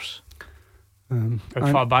Rangers?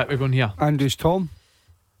 How far back we're going here? Andrews Tom,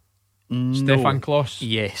 Stefan Kloss,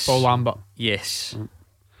 yes. Paul Lambert, yes.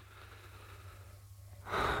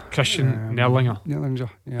 Christian Nerlinger,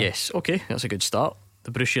 yeah. Yes, okay, that's a good start.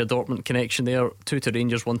 The Borussia Dortmund connection there. 2 to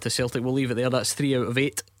Rangers, 1 to Celtic. We'll leave it there. That's 3 out of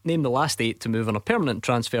 8. Name the last 8 to move on a permanent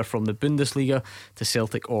transfer from the Bundesliga to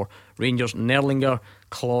Celtic or Rangers. Nerlinger,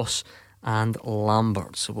 Kloss and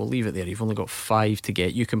Lambert. So we'll leave it there. You've only got 5 to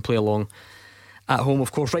get. You can play along at home,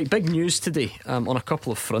 of course. Right, big news today on a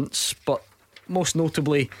couple of fronts, but most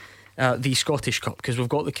notably the Scottish Cup, because we've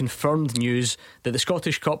got the confirmed news that the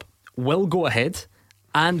Scottish Cup will go ahead,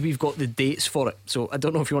 and we've got the dates for it. So I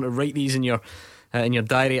don't know if you want to write these in your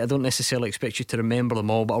diary. I don't necessarily expect you to remember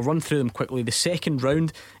them all, but I'll run through them quickly. The second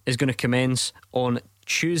round is going to commence on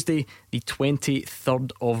Tuesday the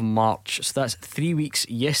 23rd of March, so that's 3 weeks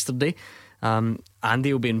yesterday.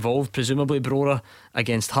 Andy will be involved, presumably. Brora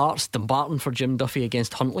against Hearts, Dumbarton for Jim Duffy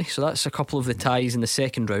against Huntly, so that's a couple of the ties in the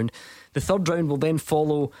second round. The third round will then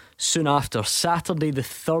follow soon after, Saturday the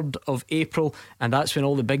 3rd of April, and that's when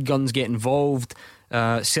all the big guns get involved.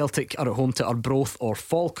 Celtic are at home to Arbroath or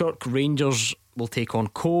Falkirk. Rangers will take on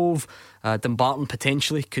Cove. Dumbarton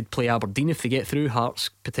potentially could play Aberdeen if they get through. Hearts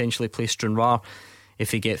potentially play Stranraer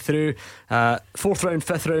if they get through. 4th round,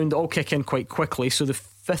 5th round all kick in quite quickly, so the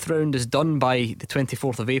 5th round is done by the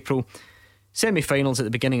 24th of April. Semi-finals at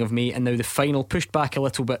the beginning of May, and now the final pushed back a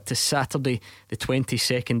little bit to Saturday the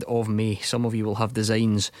 22nd of May. Some of you will have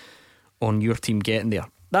designs on your team getting there.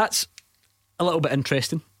 That's a little bit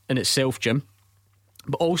interesting in itself, Jim,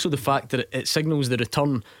 but also the fact that it signals the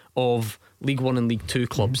return of League 1 and League 2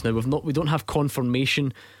 clubs. Now we don't have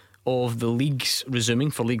confirmation of the leagues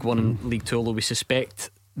resuming for League 1 and League 2, although we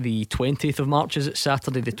suspect the 20th of March. Is it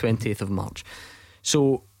Saturday the 20th of March?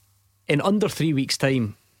 So in under 3 weeks'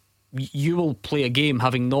 time, you will play a game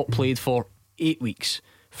having not played for 8 weeks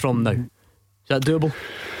from now. Is that doable?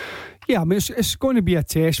 Yeah, I mean it's going to be a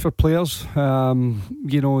test for players. That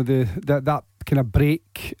kind of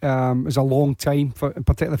break is a long time,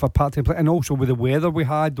 particularly for part-time players, and also with the weather we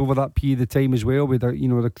had over that period of time as well. With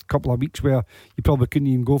a couple of weeks where you probably couldn't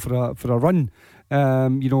even go for a run.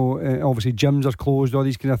 Obviously gyms are closed, all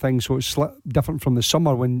these kind of things, so it's different from the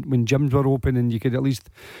summer when gyms were open and you could at least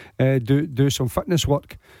do some fitness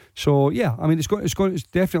work. So yeah, I mean it's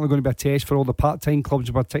definitely going to be a test for all the part-time clubs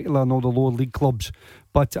in particular and all the lower league clubs.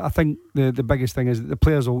 But I think the biggest thing is that the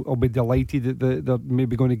players will be delighted that they're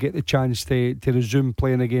maybe going to get the chance to resume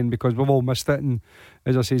playing again, because we've all missed it. And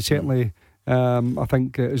as I say, certainly I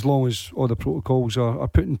think as long as all the protocols are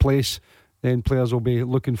put in place, then players will be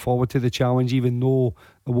looking forward to the challenge, even though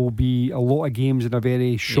there will be a lot of games in a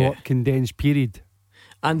very short, condensed period.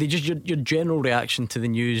 Andy, just your general reaction to the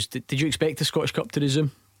news. Did you expect the Scottish Cup to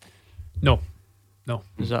resume? No.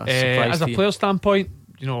 Is that a surprise as a player standpoint,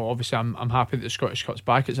 obviously I'm happy that the Scottish Cup's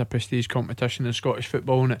back. It's a prestige competition in Scottish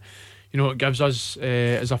football, and it gives us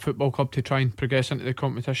as a football club to try and progress into the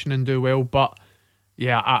competition and do well. But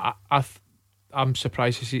yeah, I'm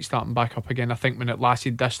surprised to see it starting back up again. I think when it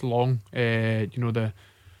lasted this long, the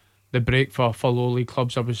break for low league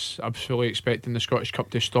clubs, I was fully expecting the Scottish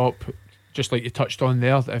Cup to stop. Just like you touched on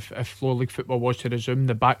there, if low league football was to resume,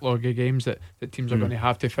 the backlog of games that teams are going to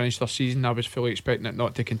have to finish their season, I was fully expecting it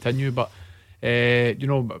not to continue. But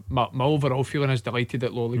my overall feeling is delighted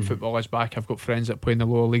that low league football is back. I've got friends that play in the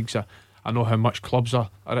lower leagues. I know how much clubs are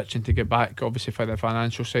itching to get back, obviously for the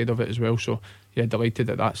financial side of it as well. So yeah, delighted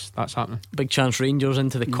that that's happening. Big chance, Rangers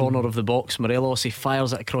into the corner of the box. Morelos, he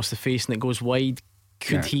fires it across the face and it goes wide.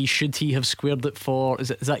 Should he have squared it for? Is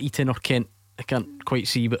that Eaton or Kent? I can't quite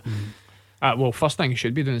see, but well, first thing he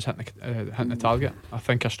should be doing is hitting the target. I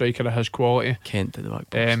think a striker of his quality, Kent did the back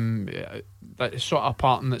post. That sort of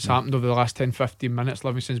pattern that's happened over the last 10-15 minutes.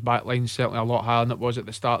 Livingston's back line certainly a lot higher than it was at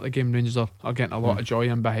the start of the game. Rangers are getting a lot of joy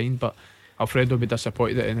in behind, but Alfredo will be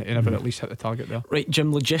disappointed that he never at least hit the target there. Right,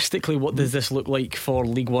 Jim, logistically, what does this look like for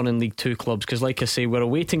League 1 and League 2 clubs? Because like I say, we're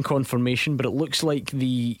awaiting confirmation, but it looks like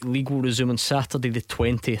the league will resume on Saturday the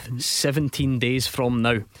 20th, 17 days from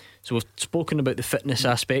now. So we've spoken about the fitness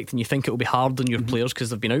aspect, and you think it will be hard on your players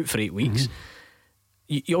because they've been out for 8 weeks.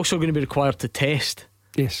 You're also going to be required to test.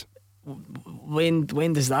 Yes. When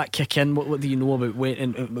does that kick in? What do you know about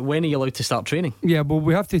when are you allowed to start training? Yeah, well,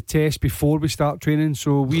 we have to test before we start training,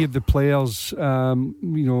 so we have the players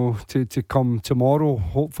to come tomorrow,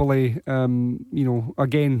 hopefully.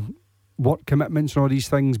 Again, work commitments and all these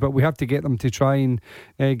things, but we have to get them to try and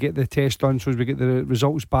get the test done so as we get the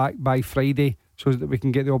results back by Friday, so that we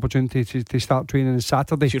can get the opportunity to start training on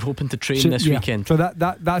Saturday. So you're hoping to train this weekend? So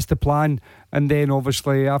that's the plan. And then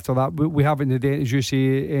obviously after that, we haven't had, as you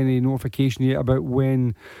say, any notification yet about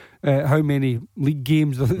when how many league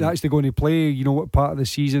games they're actually going to play, what part of the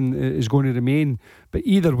season is going to remain. But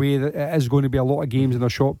either way, it is going to be a lot of games in a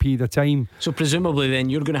short period of time. So presumably then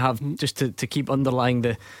you're going to have, just to keep underlying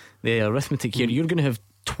the arithmetic here, you're going to have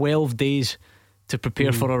 12 days to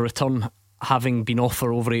prepare for a return, having been off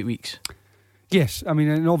for over 8 weeks. Yes, I mean,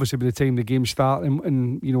 and obviously by the time the games start,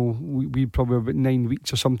 and we probably have about 9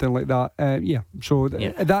 weeks or something like that. So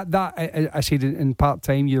that I said in part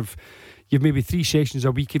time, you've maybe 3 sessions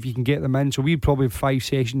a week if you can get them in. So we'd probably have 5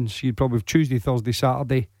 sessions. You'd probably have Tuesday, Thursday,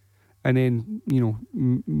 Saturday, and then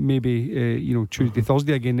maybe Tuesday,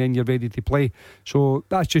 Thursday again. Then you're ready to play. So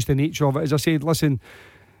that's just the nature of it. As I said, listen,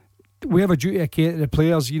 we have a duty of care to the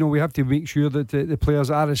players. We have to make sure that the players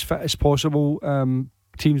are as fit as possible.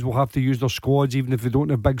 Teams will have to use their squads even if they don't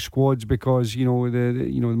have big squads, because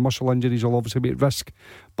the muscle injuries will obviously be at risk.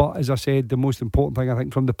 But as I said, the most important thing I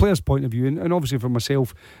think from the players' point of view, and obviously for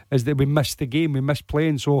myself, is that we missed the game, we missed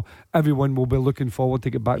playing, so everyone will be looking forward to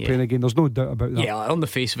get back playing again. There's no doubt about that. Yeah, on the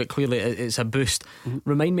face of it, clearly it's a boost.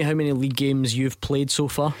 Remind me how many league games you've played so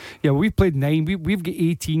far? Yeah, we've played 9. We've got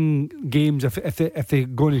 18 games if they're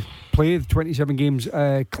going to play the 27 games.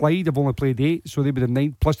 Clyde have only played 8, so they would have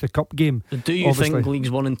 9 plus the cup game. Do you think Leagues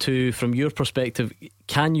 1 and 2, from your perspective,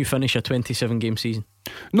 can you finish a 27 game season?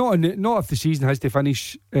 Not if the season has to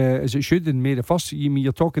finish as it should in May the 1st.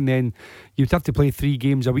 You're talking then you'd have to play 3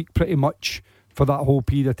 games a week pretty much for that whole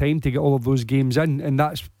period of time to get all of those games in, and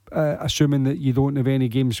that's assuming that you don't have any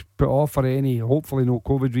games put off for any, hopefully no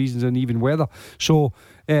COVID reasons and even weather. So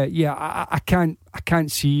I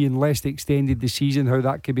can't see, unless they extended the season, how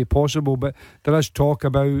that could be possible. But there is talk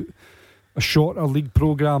about a shorter league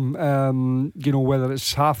programme, whether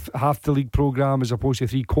it's half the league programme as opposed to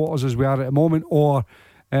 3/4 as we are at the moment, or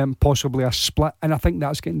possibly a split. And I think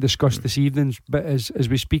that's getting discussed this evening, but as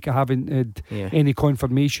we speak, I haven't had any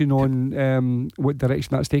confirmation on what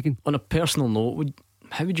direction that's taken. On a personal note,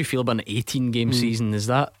 how would you feel about an 18-game season? Is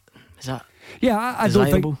that yeah, I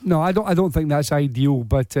don't think that's ideal.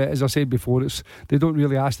 But as I said before, they don't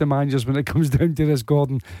really ask the managers when it comes down to this,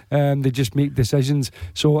 Gordon. They just make decisions.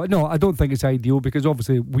 So no, I don't think it's ideal, because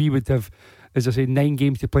obviously we would have, as I say, 9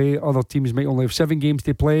 games to play. Other teams might only have 7 games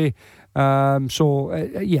to play. I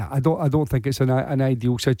don't think it's an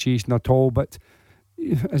ideal situation at all. But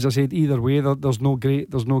as I said, either way, there's no great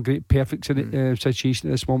perfect situation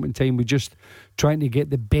at this moment in time. We're just trying to get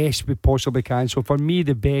the best we possibly can. So for me,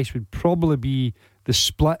 the best would probably be the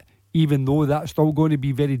split, even though that's still going to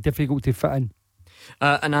be very difficult to fit in.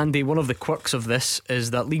 And Andy, one of the quirks of this is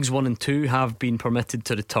that Leagues 1 and 2 have been permitted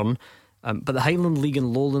to return, but the Highland League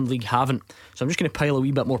and Lowland League haven't. So I'm just going to pile a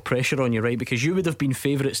wee bit more pressure on you, right? Because you would have been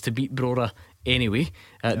favourites to beat Brora anyway.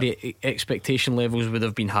 The expectation levels would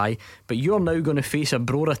have been high, but you're now going to face a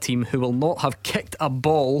Brora team who will not have kicked a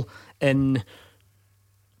ball in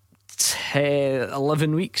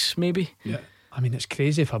 11 weeks maybe. Yeah, I mean, it's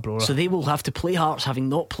crazy for Brora. So they will have to play Hearts having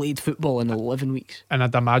not played football in 11 weeks. And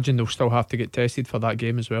I'd imagine they'll still have to get tested for that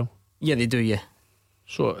game as well. Yeah, they do, yeah.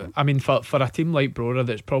 So I mean, for a team like Brora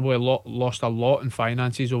that's probably lost a lot in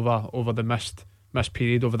finances over the missed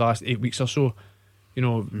period over the last 8 weeks or so,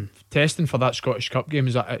 testing for that Scottish Cup game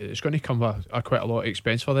it's going to come with quite a lot of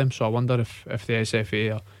expense for them. So I wonder if the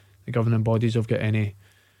SFA or the governing bodies have got any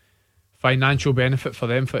financial benefit for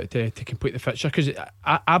them to complete the fixture, because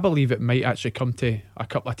I believe it might actually come to a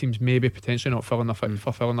couple of teams maybe potentially not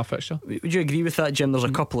fulfilling their fixture. Would you agree with that, Jim? There's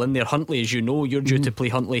a couple in there. Huntly, as you know, you're due to play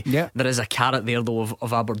Huntly. There is a carrot there though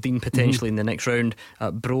of Aberdeen potentially in the next round.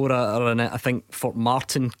 Brora are in it. I think Fort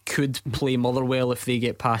Martin could play Motherwell if they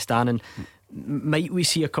get past Annan. Might we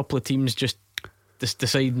see a couple of teams just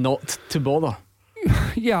decide not to bother?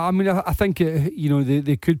 Yeah, I mean, I think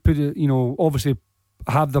they could put it, obviously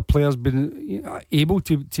have the players been able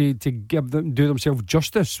to do themselves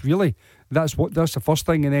justice. Really, that's the first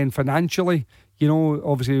thing. And then financially,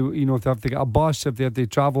 obviously, if they have to get a bus, if they have to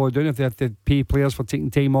travel down, if they have to pay players for taking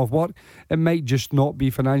time off work, it might just not be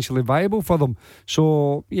financially viable for them.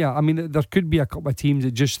 So yeah, I mean, there could be a couple of teams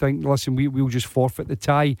that just think, listen, we'll just forfeit the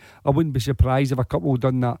tie. I wouldn't be surprised if a couple had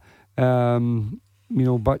done that.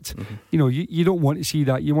 But you don't want to see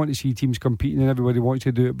that. You want to see teams competing and everybody wants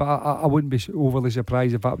to do it. But I wouldn't be overly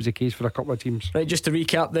surprised if that was the case for a couple of teams. Right, just to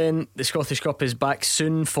recap then, the Scottish Cup is back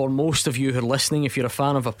soon. For most of you who are listening, if you're a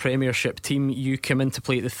fan of a Premiership team, you come in to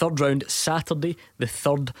play the third round Saturday the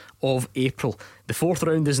 3rd of April. The 4th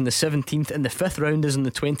round is on the 17th and the 5th round is on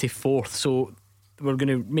the 24th. So we're going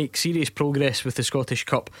to make serious progress with the Scottish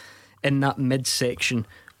Cup in that mid-section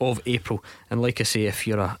of April. And like I say, if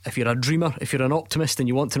you're a dreamer, if you're an optimist and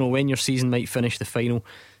you want to know when your season might finish, the final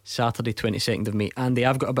Saturday 22nd of May. Andy,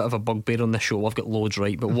 I've got a bit of a bugbear on this show. I've got loads,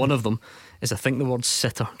 right, but one of them is I think the word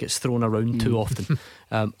sitter gets thrown around too often.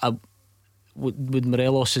 Would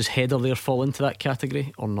Morelos' header there fall into that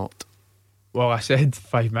category or not? Well, I said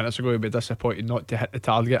 5 minutes ago he'd be disappointed not to hit the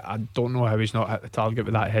target. I don't know how he's not hit the target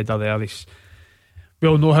with that header there. We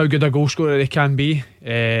all know how good a goal scorer he can be.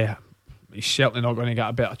 He's certainly not going to get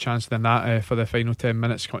a better chance than that for the final 10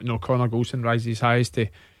 minutes. Connor Goldson rises highs to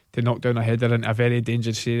knock down a header into a very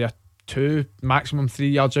dangerous area, 2 maximum 3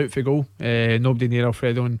 yards out for goal. Nobody near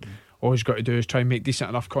Alfredo, and all he's got to do is try and make decent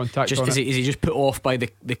enough contact. Is he just put off by the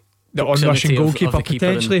onrushing goalkeeper of the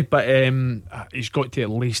potentially? But he's got to at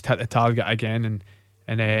least hit the target again,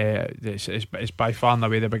 and it's by far and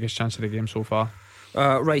away the biggest chance of the game so far.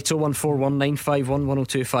 Right,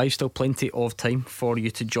 01419511025. Still plenty of time for you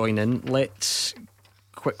to join in. Let's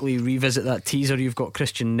quickly revisit that teaser. You've got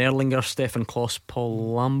Christian Nerlinger, Stefan Kloss,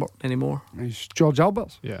 Paul Lambert anymore. Is George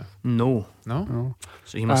Alberts? Yeah. No.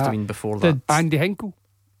 So he must have been before that. Andy Hinkle?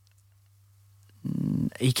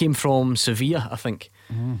 He came from Sevilla, I think.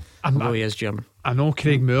 Although he is German. I know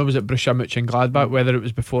Craig Moore was at Borussia Mönchengladbach, whether it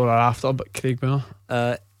was before or after, but Craig Moore,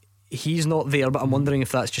 he's not there, but I'm wondering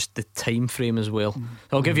if that's just the time frame as well.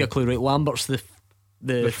 I'll give you a clue. Right, Lambert's the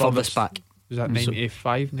furthest back. Was that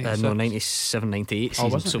 95, 96? No, 97, 98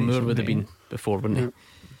 season. So Moore would have been before, wouldn't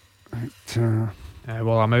he?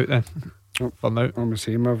 Well, I'm out then. For now, I'm the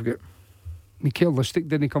same. I've got Mikael Lustig.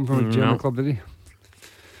 Didn't he come from a German club, did he?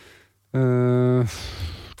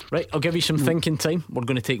 Right, I'll give you some thinking time. We're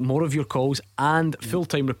going to take more of your calls and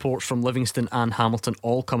full-time reports from Livingston and Hamilton,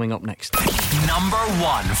 all coming up next. Number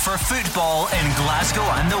 1 for football in Glasgow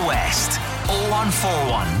and the West.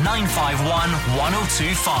 0141 951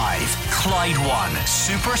 1025. Clyde 1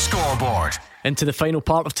 Super Scoreboard. Into the final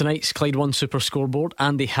part of tonight's Clyde 1 Super Scoreboard.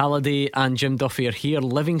 Andy Halliday and Jim Duffy are here.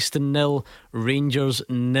 Livingston 0, Rangers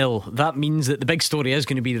 0. That means that the big story is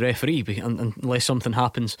going to be the referee, unless something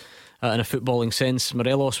happens in a footballing sense.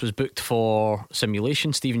 Morelos was booked for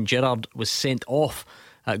simulation. Stephen Gerrard was sent off,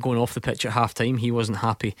 going off the pitch at half time. He wasn't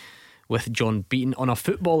happy with John Beaton. On a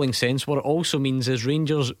footballing sense, what it also means is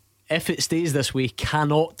Rangers, if it stays this way,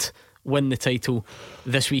 cannot win the title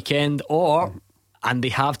this weekend, and they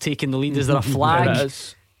have taken the lead. Is there a flag? There it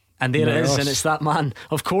is. And there it is, and it's that man.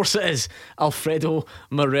 Of course it is, Alfredo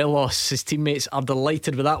Morelos. His teammates are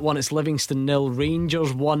delighted with that one. It's Livingston 0,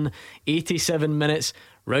 Rangers 1. 87 minutes.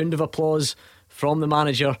 Round of applause from the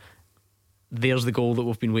manager. There's the goal that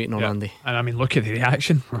we've been waiting on, Andy. And I mean, look at the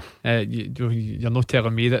reaction. You're not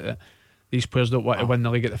telling me that these players don't want to win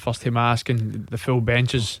the league at the first time ask, and the full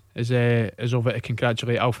bench is over to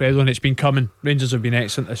congratulate Alfredo. And it's been coming. Rangers have been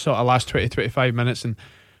excellent the sort of last 20-25 minutes, and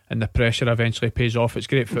the pressure eventually pays off. It's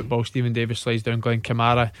great football. Stephen Davis slides down Glenn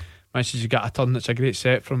Kamara, manages to get a turn. It's a great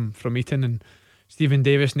set from Eaton, and Stephen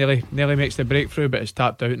Davis nearly makes the breakthrough, but it's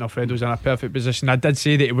tapped out and Alfredo's in a perfect position. I did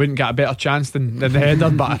say that he wouldn't get a better chance than the header,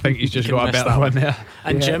 but I think he's just got a better one there.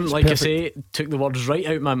 And Jim, like perfect. I say, took the words right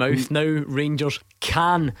out my mouth. Now Rangers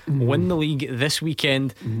can win the league this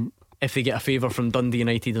weekend if they get a favour from Dundee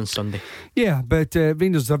United on Sunday. Yeah, but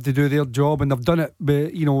Rangers have to do their job, and they've done it,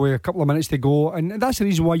 but, with a couple of minutes to go, and that's the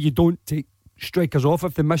reason why you don't take strikers off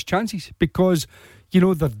if they miss chances, because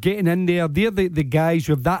they're getting in there. They're the guys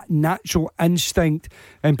with that natural instinct,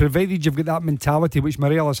 and provided you've got that mentality, which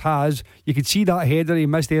Morelos has, you could see that header he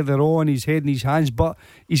missed earlier on, his head in his hands, but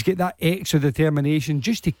he's got that extra determination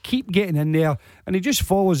just to keep getting in there, and he just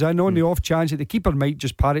follows in on the off chance that the keeper might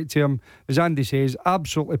just pat it to him. As Andy says,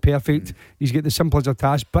 absolutely perfect. He's got the simple as a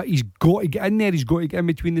task, but he's got to get in there, he's got to get in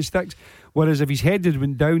between the sticks. Whereas if his head had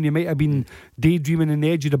went down, he might have been daydreaming on the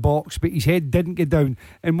edge of the box, but his head didn't get down.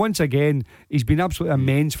 And once again, he's been absolutely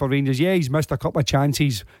immense for Rangers. Yeah, he's missed a couple of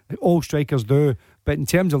chances, all strikers do, but in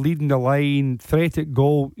terms of leading the line, threat at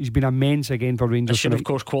goal, he's been immense again for Rangers. I should of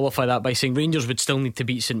course qualify that by saying Rangers would still need to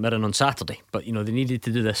beat St Mirren on Saturday, but they needed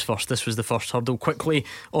to do this first. This was the first hurdle. Quickly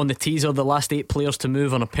on the teaser, the last 8 players to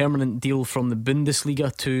move on a permanent deal from the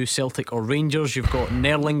Bundesliga to Celtic or Rangers. You've got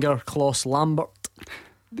Nerlinger, Klaus, Lambert.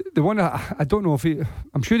 The one I don't know if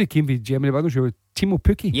I'm sure he came from Germany, but I'm not sure. Timo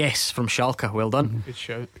Pukki. Yes, from Schalke. Well done. Good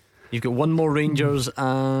shout. You've got one more Rangers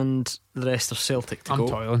and the rest are Celtic to go.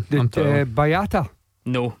 I'm toiling. Bayata.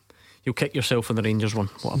 No, you'll kick yourself on the Rangers one.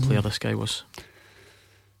 What a player this guy was.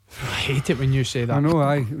 I hate it when you say that. I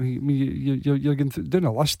know. You're doing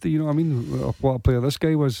a list. You know what I mean? Of what a player this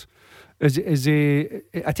guy was. Is he?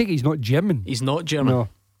 I think he's not German. He's not German. No.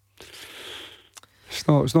 It's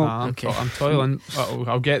not. Okay. I'm toiling.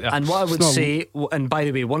 I'll get there. And what I would say, and by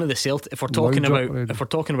the way, one of the Celtic, if we're talking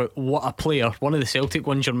about what a player, one of the Celtic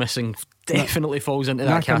ones you're missing definitely falls into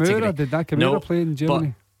that category. Did Nakamura play in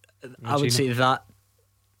Germany? But I would say that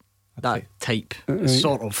type,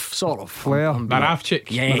 sort of Flair. Moravcik.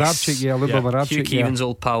 Yes. Moravcik, Lubo Moravcik. Hugh Keevan's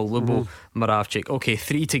old pal, Lubo Moravcik. Okay,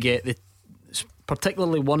 3 to get.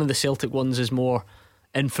 Particularly one of the Celtic ones is more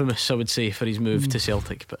infamous, I would say, for his move to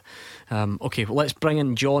Celtic. But okay, well, let's bring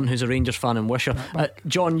in John, who's a Rangers fan in Wishaw.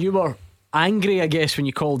 John, you were angry, I guess, when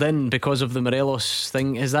you called in because of the Morelos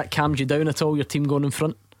thing. Has that calmed you down at all, your team going in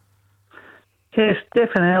front? Yes,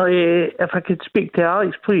 definitely. If I could speak to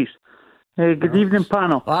Alex, please. Good evening,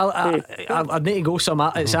 panel. Well, I need to go some.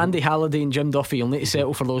 It's Andy Halliday and Jim Duffy. You'll need to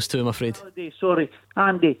settle for those two, I'm afraid. Sorry,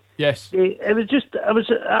 Andy. Yes. I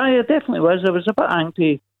definitely was. I was a bit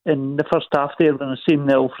angry in the first half there when I seen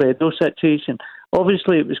the Alfredo situation.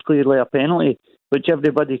 Obviously it was clearly a penalty, which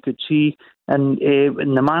everybody could see, and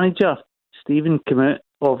the manager Stephen came out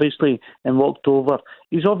obviously and walked over.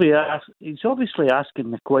 He's obviously asking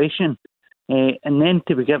the question, and then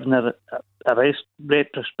to be given a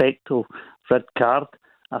retrospective red card,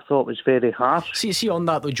 I thought was very harsh. See on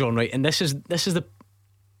that though, John, right? And this is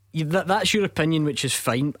that's your opinion, which is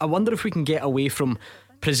fine. I wonder if we can get away from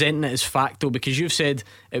presenting it as fact though, because you've said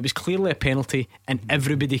it was clearly a penalty and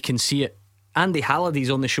everybody can see it. Andy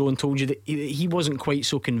Halliday's on the show and told you that he wasn't quite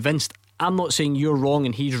so convinced. I'm not saying you're wrong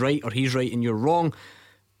and he's right, or he's right and you're wrong,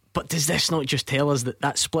 but does this not just tell us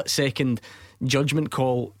that split second judgment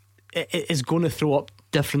call is going to throw up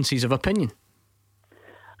differences of opinion?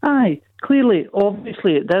 Aye, clearly,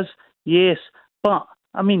 obviously it does, yes, but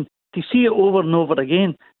I mean, to see it over and over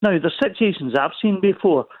again. Now, there's situations I've seen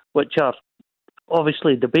before which are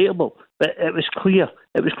obviously debatable, but it was clear.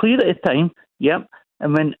 It was clear at the time, yep.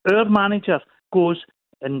 And when our manager goes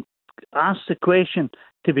and asks the question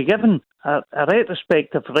to be given a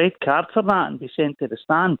retrospective red card for that and be sent to the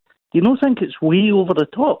stand, do you not think it's way over the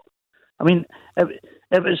top? I mean,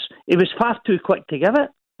 it was far too quick to give it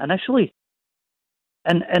initially.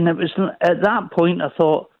 And it was at that point I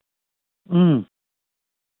thought,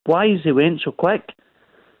 why has he went so quick?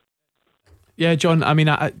 Yeah, John, I mean,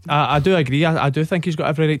 I do agree. I do think he's got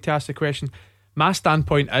every right to ask the question. My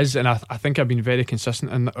standpoint is, and I think I've been very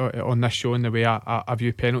consistent on this show in the way I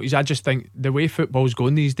view penalties. I just think the way football's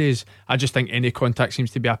going these days, I just think any contact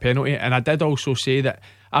seems to be a penalty. And I did also say that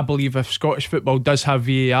I believe if Scottish football does have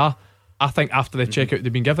VAR, I think after the checkout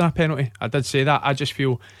they've been given a penalty. I did say that. I just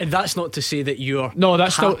feel, and that's not to say that you're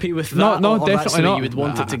happy still, with that. No, or definitely that's the way not. you would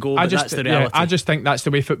want it to go. That's the reality. Yeah, I just think that's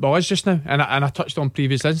the way football is just now. And I touched on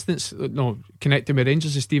previous incidents. Connecting with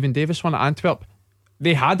Rangers, the Stephen Davis one at Antwerp.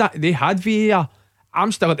 They had VAR.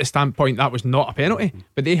 I'm still at the standpoint that was not a penalty,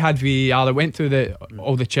 but they had VAR. They went through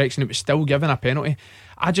all the checks and it was still given a penalty.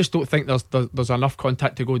 I just don't think there's enough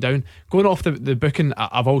contact to go down. Going off the booking,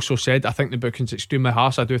 I've also said I think the booking's extremely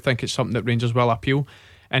harsh. I do think it's something that Rangers will appeal.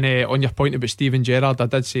 And on your point about Steven Gerrard, I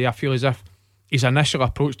did say I feel as if his initial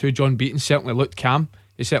approach to John Beaton certainly looked calm.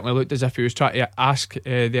 He certainly looked as if he was trying to ask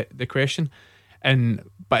the question.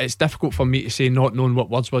 But it's difficult for me to say, not knowing what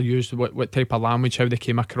words were used, what type of language, how they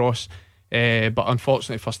came across. But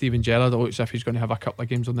unfortunately for Steven Gerrard, it looks as if he's going to have a couple of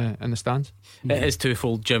games in the stands. It is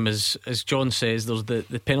twofold, Jim. As John says, there's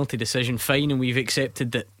the penalty decision, fine, and we've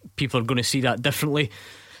accepted that people are going to see that differently.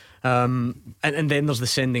 And then there's the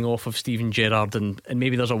sending off of Steven Gerrard, and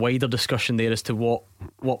maybe there's a wider discussion there as to what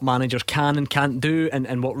managers can and can't do,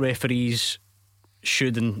 and what referees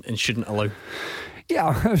should and shouldn't allow.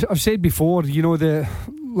 Yeah, I've said before,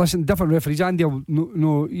 different referees, Andy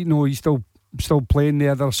will he's still playing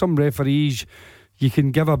there. There are some referees you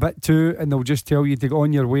can give a bit to and they'll just tell you to go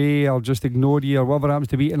on your way or just ignore you or whatever happens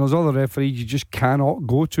to be, and there's other referees you just cannot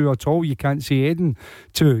go to at all. You can't say anything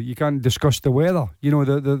to, you can't discuss the weather,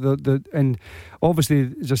 and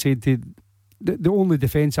obviously, as I said, the only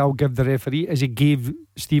defence I'll give the referee is he gave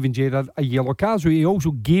Steven Gerrard a yellow card, so he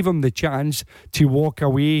also gave him the chance to walk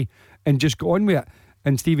away and just go on with it.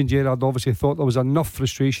 And Steven Gerrard obviously thought there was enough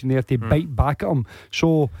frustration there to bite back at him.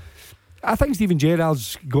 So I think Steven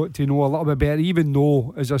Gerrard's got to know a little bit better, even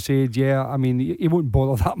though, as I said, he won't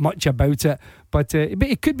bother that much about it. But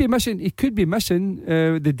he could be missing. He could be missing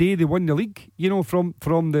the day they won the league,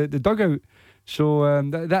 from the dugout. So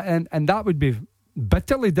that would be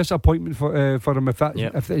bitterly disappointment for him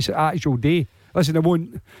if it's an actual day. Listen, it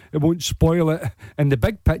won't spoil it in the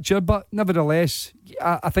big picture, but nevertheless,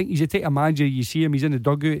 I think he's a type of manager. You see him, he's in the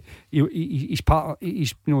dugout. He's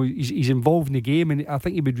involved in the game, and I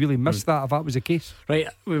think he would really miss that if that was the case. Right,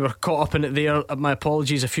 we were caught up in it there. My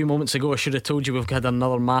apologies. A few moments ago, I should have told you we've had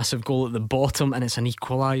another massive goal at the bottom, and it's an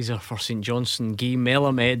equaliser for St Johnstone. Guy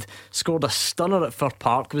Melamed scored a stunner at Fir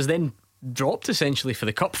Park. Was then dropped essentially for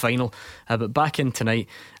the cup final, but back in tonight,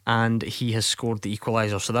 and he has scored the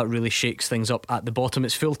equaliser, so that really shakes things up at the bottom.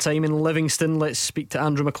 It's full time in Livingston. Let's speak to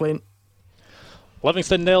Andrew McLean.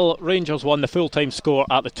 Livingston 0, Rangers 1, the full-time score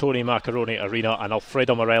at the Tony Macaroni Arena, and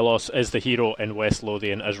Alfredo Morelos is the hero in West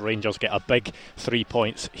Lothian as Rangers get a big 3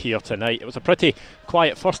 points here tonight. It was a pretty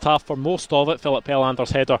quiet first half for most of it. Philip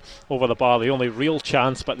Ellander's header over the bar, the only real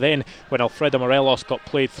chance, but then when Alfredo Morelos got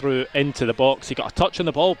played through into the box, he got a touch on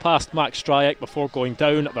the ball past Max Stryjek before going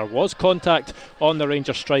down. There was contact on the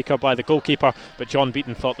Rangers striker by the goalkeeper, but John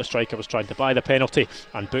Beaton thought the striker was trying to buy the penalty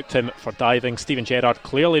and booked him for diving. Steven Gerrard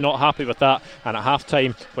clearly not happy with that, and at half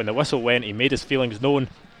time when the whistle went, he made his feelings known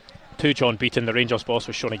to John Beaton. The Rangers boss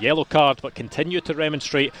was shown a yellow card but continued to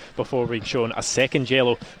remonstrate before being shown a second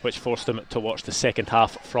yellow, which forced him to watch the second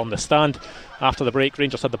half from the stand. After the break,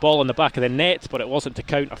 Rangers had the ball in the back of the net, but it wasn't to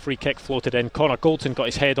count. A free kick floated in. Connor Goldson got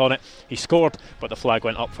his head on it. He scored, but the flag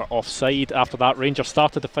went up for offside. After that, Rangers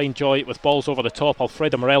started to find joy with balls over the top.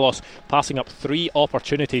 Alfredo Morelos passing up 3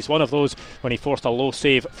 opportunities. One of those when he forced a low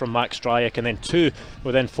save from Max Stryjek, and then 2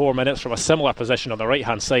 within 4 minutes from a similar position on the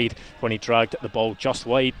right-hand side when he dragged the ball just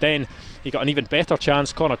wide. Then he got an even better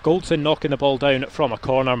chance. Connor Goldson knocking the ball down from a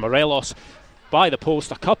corner. Morelos by the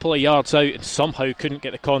post a couple of yards out and somehow couldn't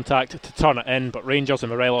get the contact to turn it in, but Rangers and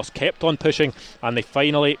Morelos kept on pushing and they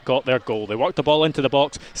finally got their goal. They worked the ball into the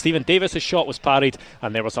box. Stephen Davis' shot was parried,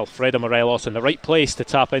 and there was Alfredo Morelos in the right place to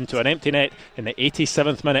tap into an empty net in the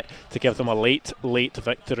 87th minute to give them a late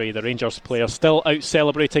victory. The Rangers players still out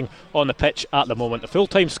celebrating on the pitch at the moment. The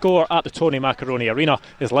full-time score at the Tony Macaroni Arena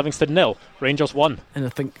is Livingston 0, Rangers 1. And I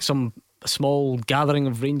think some a small gathering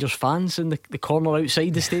of Rangers fans in the corner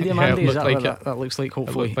outside the stadium, Yeah, Andy? Is that like what that looks like?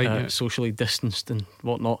 Hopefully socially distanced and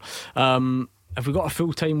whatnot. Have we got a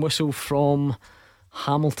full-time whistle from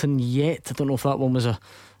Hamilton yet? I don't know if that one was a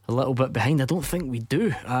little bit behind. I don't think we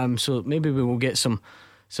do. So maybe we will get some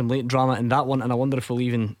late drama in that one. And I wonder if we'll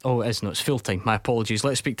even... Oh, it is not. It's full-time. My apologies.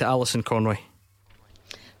 Let's speak to Alison Conroy.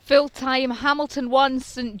 Full time, Hamilton 1,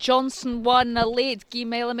 St Johnstone 1. A late Guy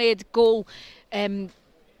Melamed goal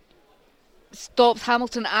stopped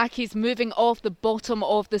Hamilton Accies moving off the bottom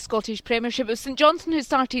of the Scottish Premiership. It was St Johnstone who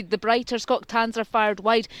started the brighter. Scott Tanser fired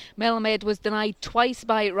wide. Melamed was denied twice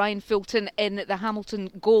by Ryan Fulton in the Hamilton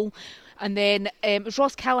goal. And then it was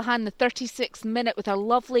Ross Callaghan, the 36th minute, with a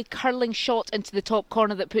lovely curling shot into the top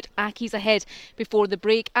corner that put Accies ahead before the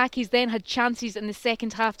break. Accies then had chances in the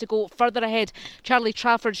second half to go further ahead. Charlie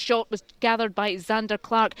Trafford's shot was gathered by Xander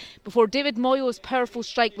Clark before David Moyo's powerful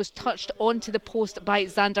strike was touched onto the post by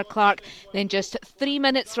Xander Clark. Then just 3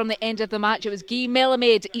 minutes from the end of the match, it was Guy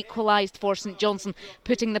Melamed equalised for St Johnstone,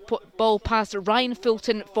 putting the ball past Ryan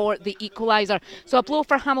Fulton for the equaliser. So a blow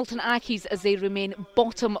for Hamilton Accies as they remain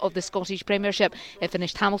bottom of the Scottish Premiership. It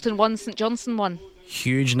finished Hamilton 1, St Johnstone 1.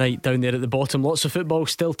 Huge night down there at the bottom. Lots of football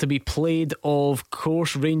still to be played. Of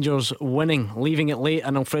course, Rangers winning, leaving it late,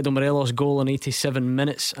 and Alfredo Morelos goal in 87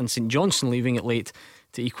 minutes, and St Johnstone leaving it late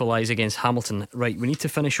to equalise against Hamilton. Right, we need to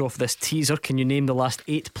finish off this teaser. Can you name the last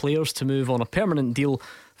 8 players to move on a permanent deal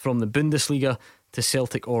from the Bundesliga to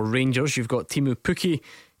Celtic or Rangers? You've got Timu Pukki,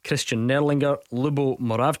 Christian Nerlinger, Lubo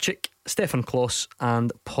Moravcik, Stefan Klos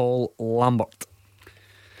and Paul Lambert.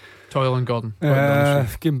 Toyle and Gordon.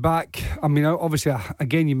 Going back, I mean, obviously,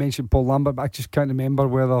 again, you mentioned Paul Lambert, but I just can't remember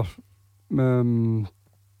whether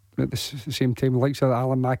at the same time, likes of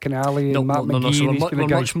Alan McInally and Matt McGee. So we're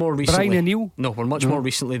much more recently. Brian O'Neill. No, we're much more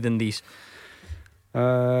recently than these.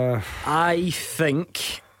 I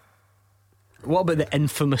think. What about the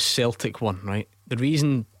infamous Celtic one? Right, the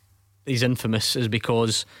reason he's infamous is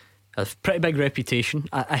because a pretty big reputation,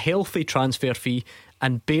 a healthy transfer fee,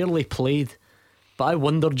 and barely played. But I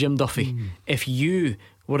wonder, Jim Duffy, if you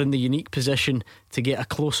were in the unique position to get a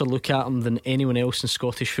closer look at him than anyone else in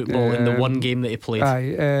Scottish football in the one game that he played.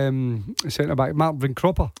 Centre back Marvin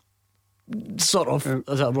Cropper. Sort of.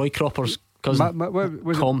 Is that Roy Cropper's cousin?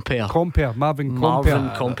 Compere. Marvin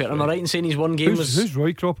Compere. Am I right in saying his one game was... Who's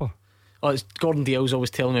Roy Cropper? Oh, it's Gordon Dale's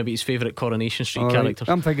always telling me about his favourite Coronation Street characters.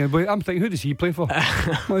 I'm thinking, who does he play for?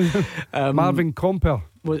 Marvin Compere.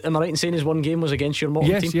 Am I right in saying his one game was against your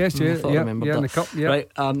Morton team? Yes, I remembered that. In the cup, yeah. Right,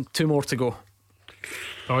 2 more to go.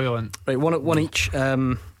 Brilliant. Right, one each.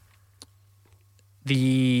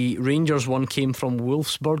 The Rangers one came from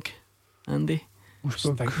Wolfsburg, Andy.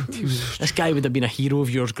 This guy would have been a hero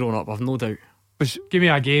of yours growing up, I've no doubt. Give me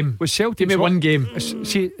a game. Give me one game.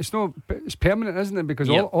 It's permanent, isn't it? Because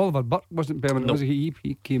Oliver Burke wasn't permanent, was he?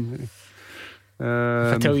 He came. If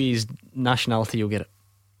I tell you his nationality, you'll get it.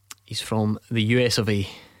 He's from the US of A.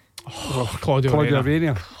 Claudio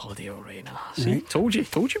Reyna. Claudio Reyna. See, told you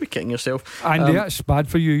be kicking yourself. Andy, that's bad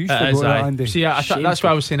for you. You used to go there, Andy. See, that's why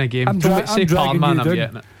I was saying a game. I'm dragging you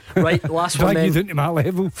down. Right, last one then. You down to my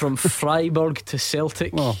level. From Freiburg to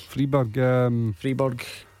Celtic. Oh, Freiburg. Freiburg.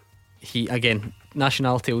 He again,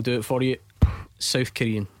 nationality will do it for you. South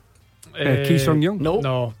Korean. Ki Sung Young.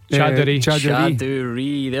 No.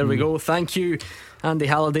 Chaduri. There we go. Thank you, Andy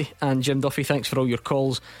Halliday and Jim Duffy. Thanks for all your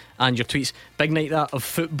calls and your tweets. Big night that of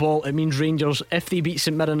football. It means Rangers, if they beat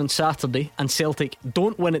St Mirren on Saturday and Celtic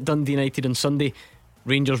don't win at Dundee United on Sunday,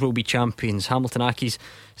 Rangers will be champions. Hamilton Accies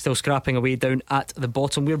still scrapping away down at the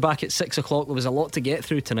bottom. We're back at 6 o'clock. There was a lot to get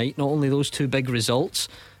through tonight. Not only those 2 big results,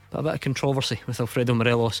 but a bit of controversy with Alfredo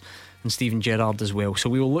Morelos and Steven Gerrard as well. So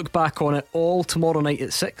we will look back on it all tomorrow night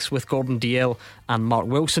at 6 with Gordon DL and Mark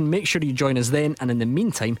Wilson. Make sure you join us then, and in the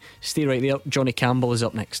meantime, stay right there. Johnny Campbell is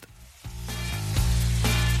up next.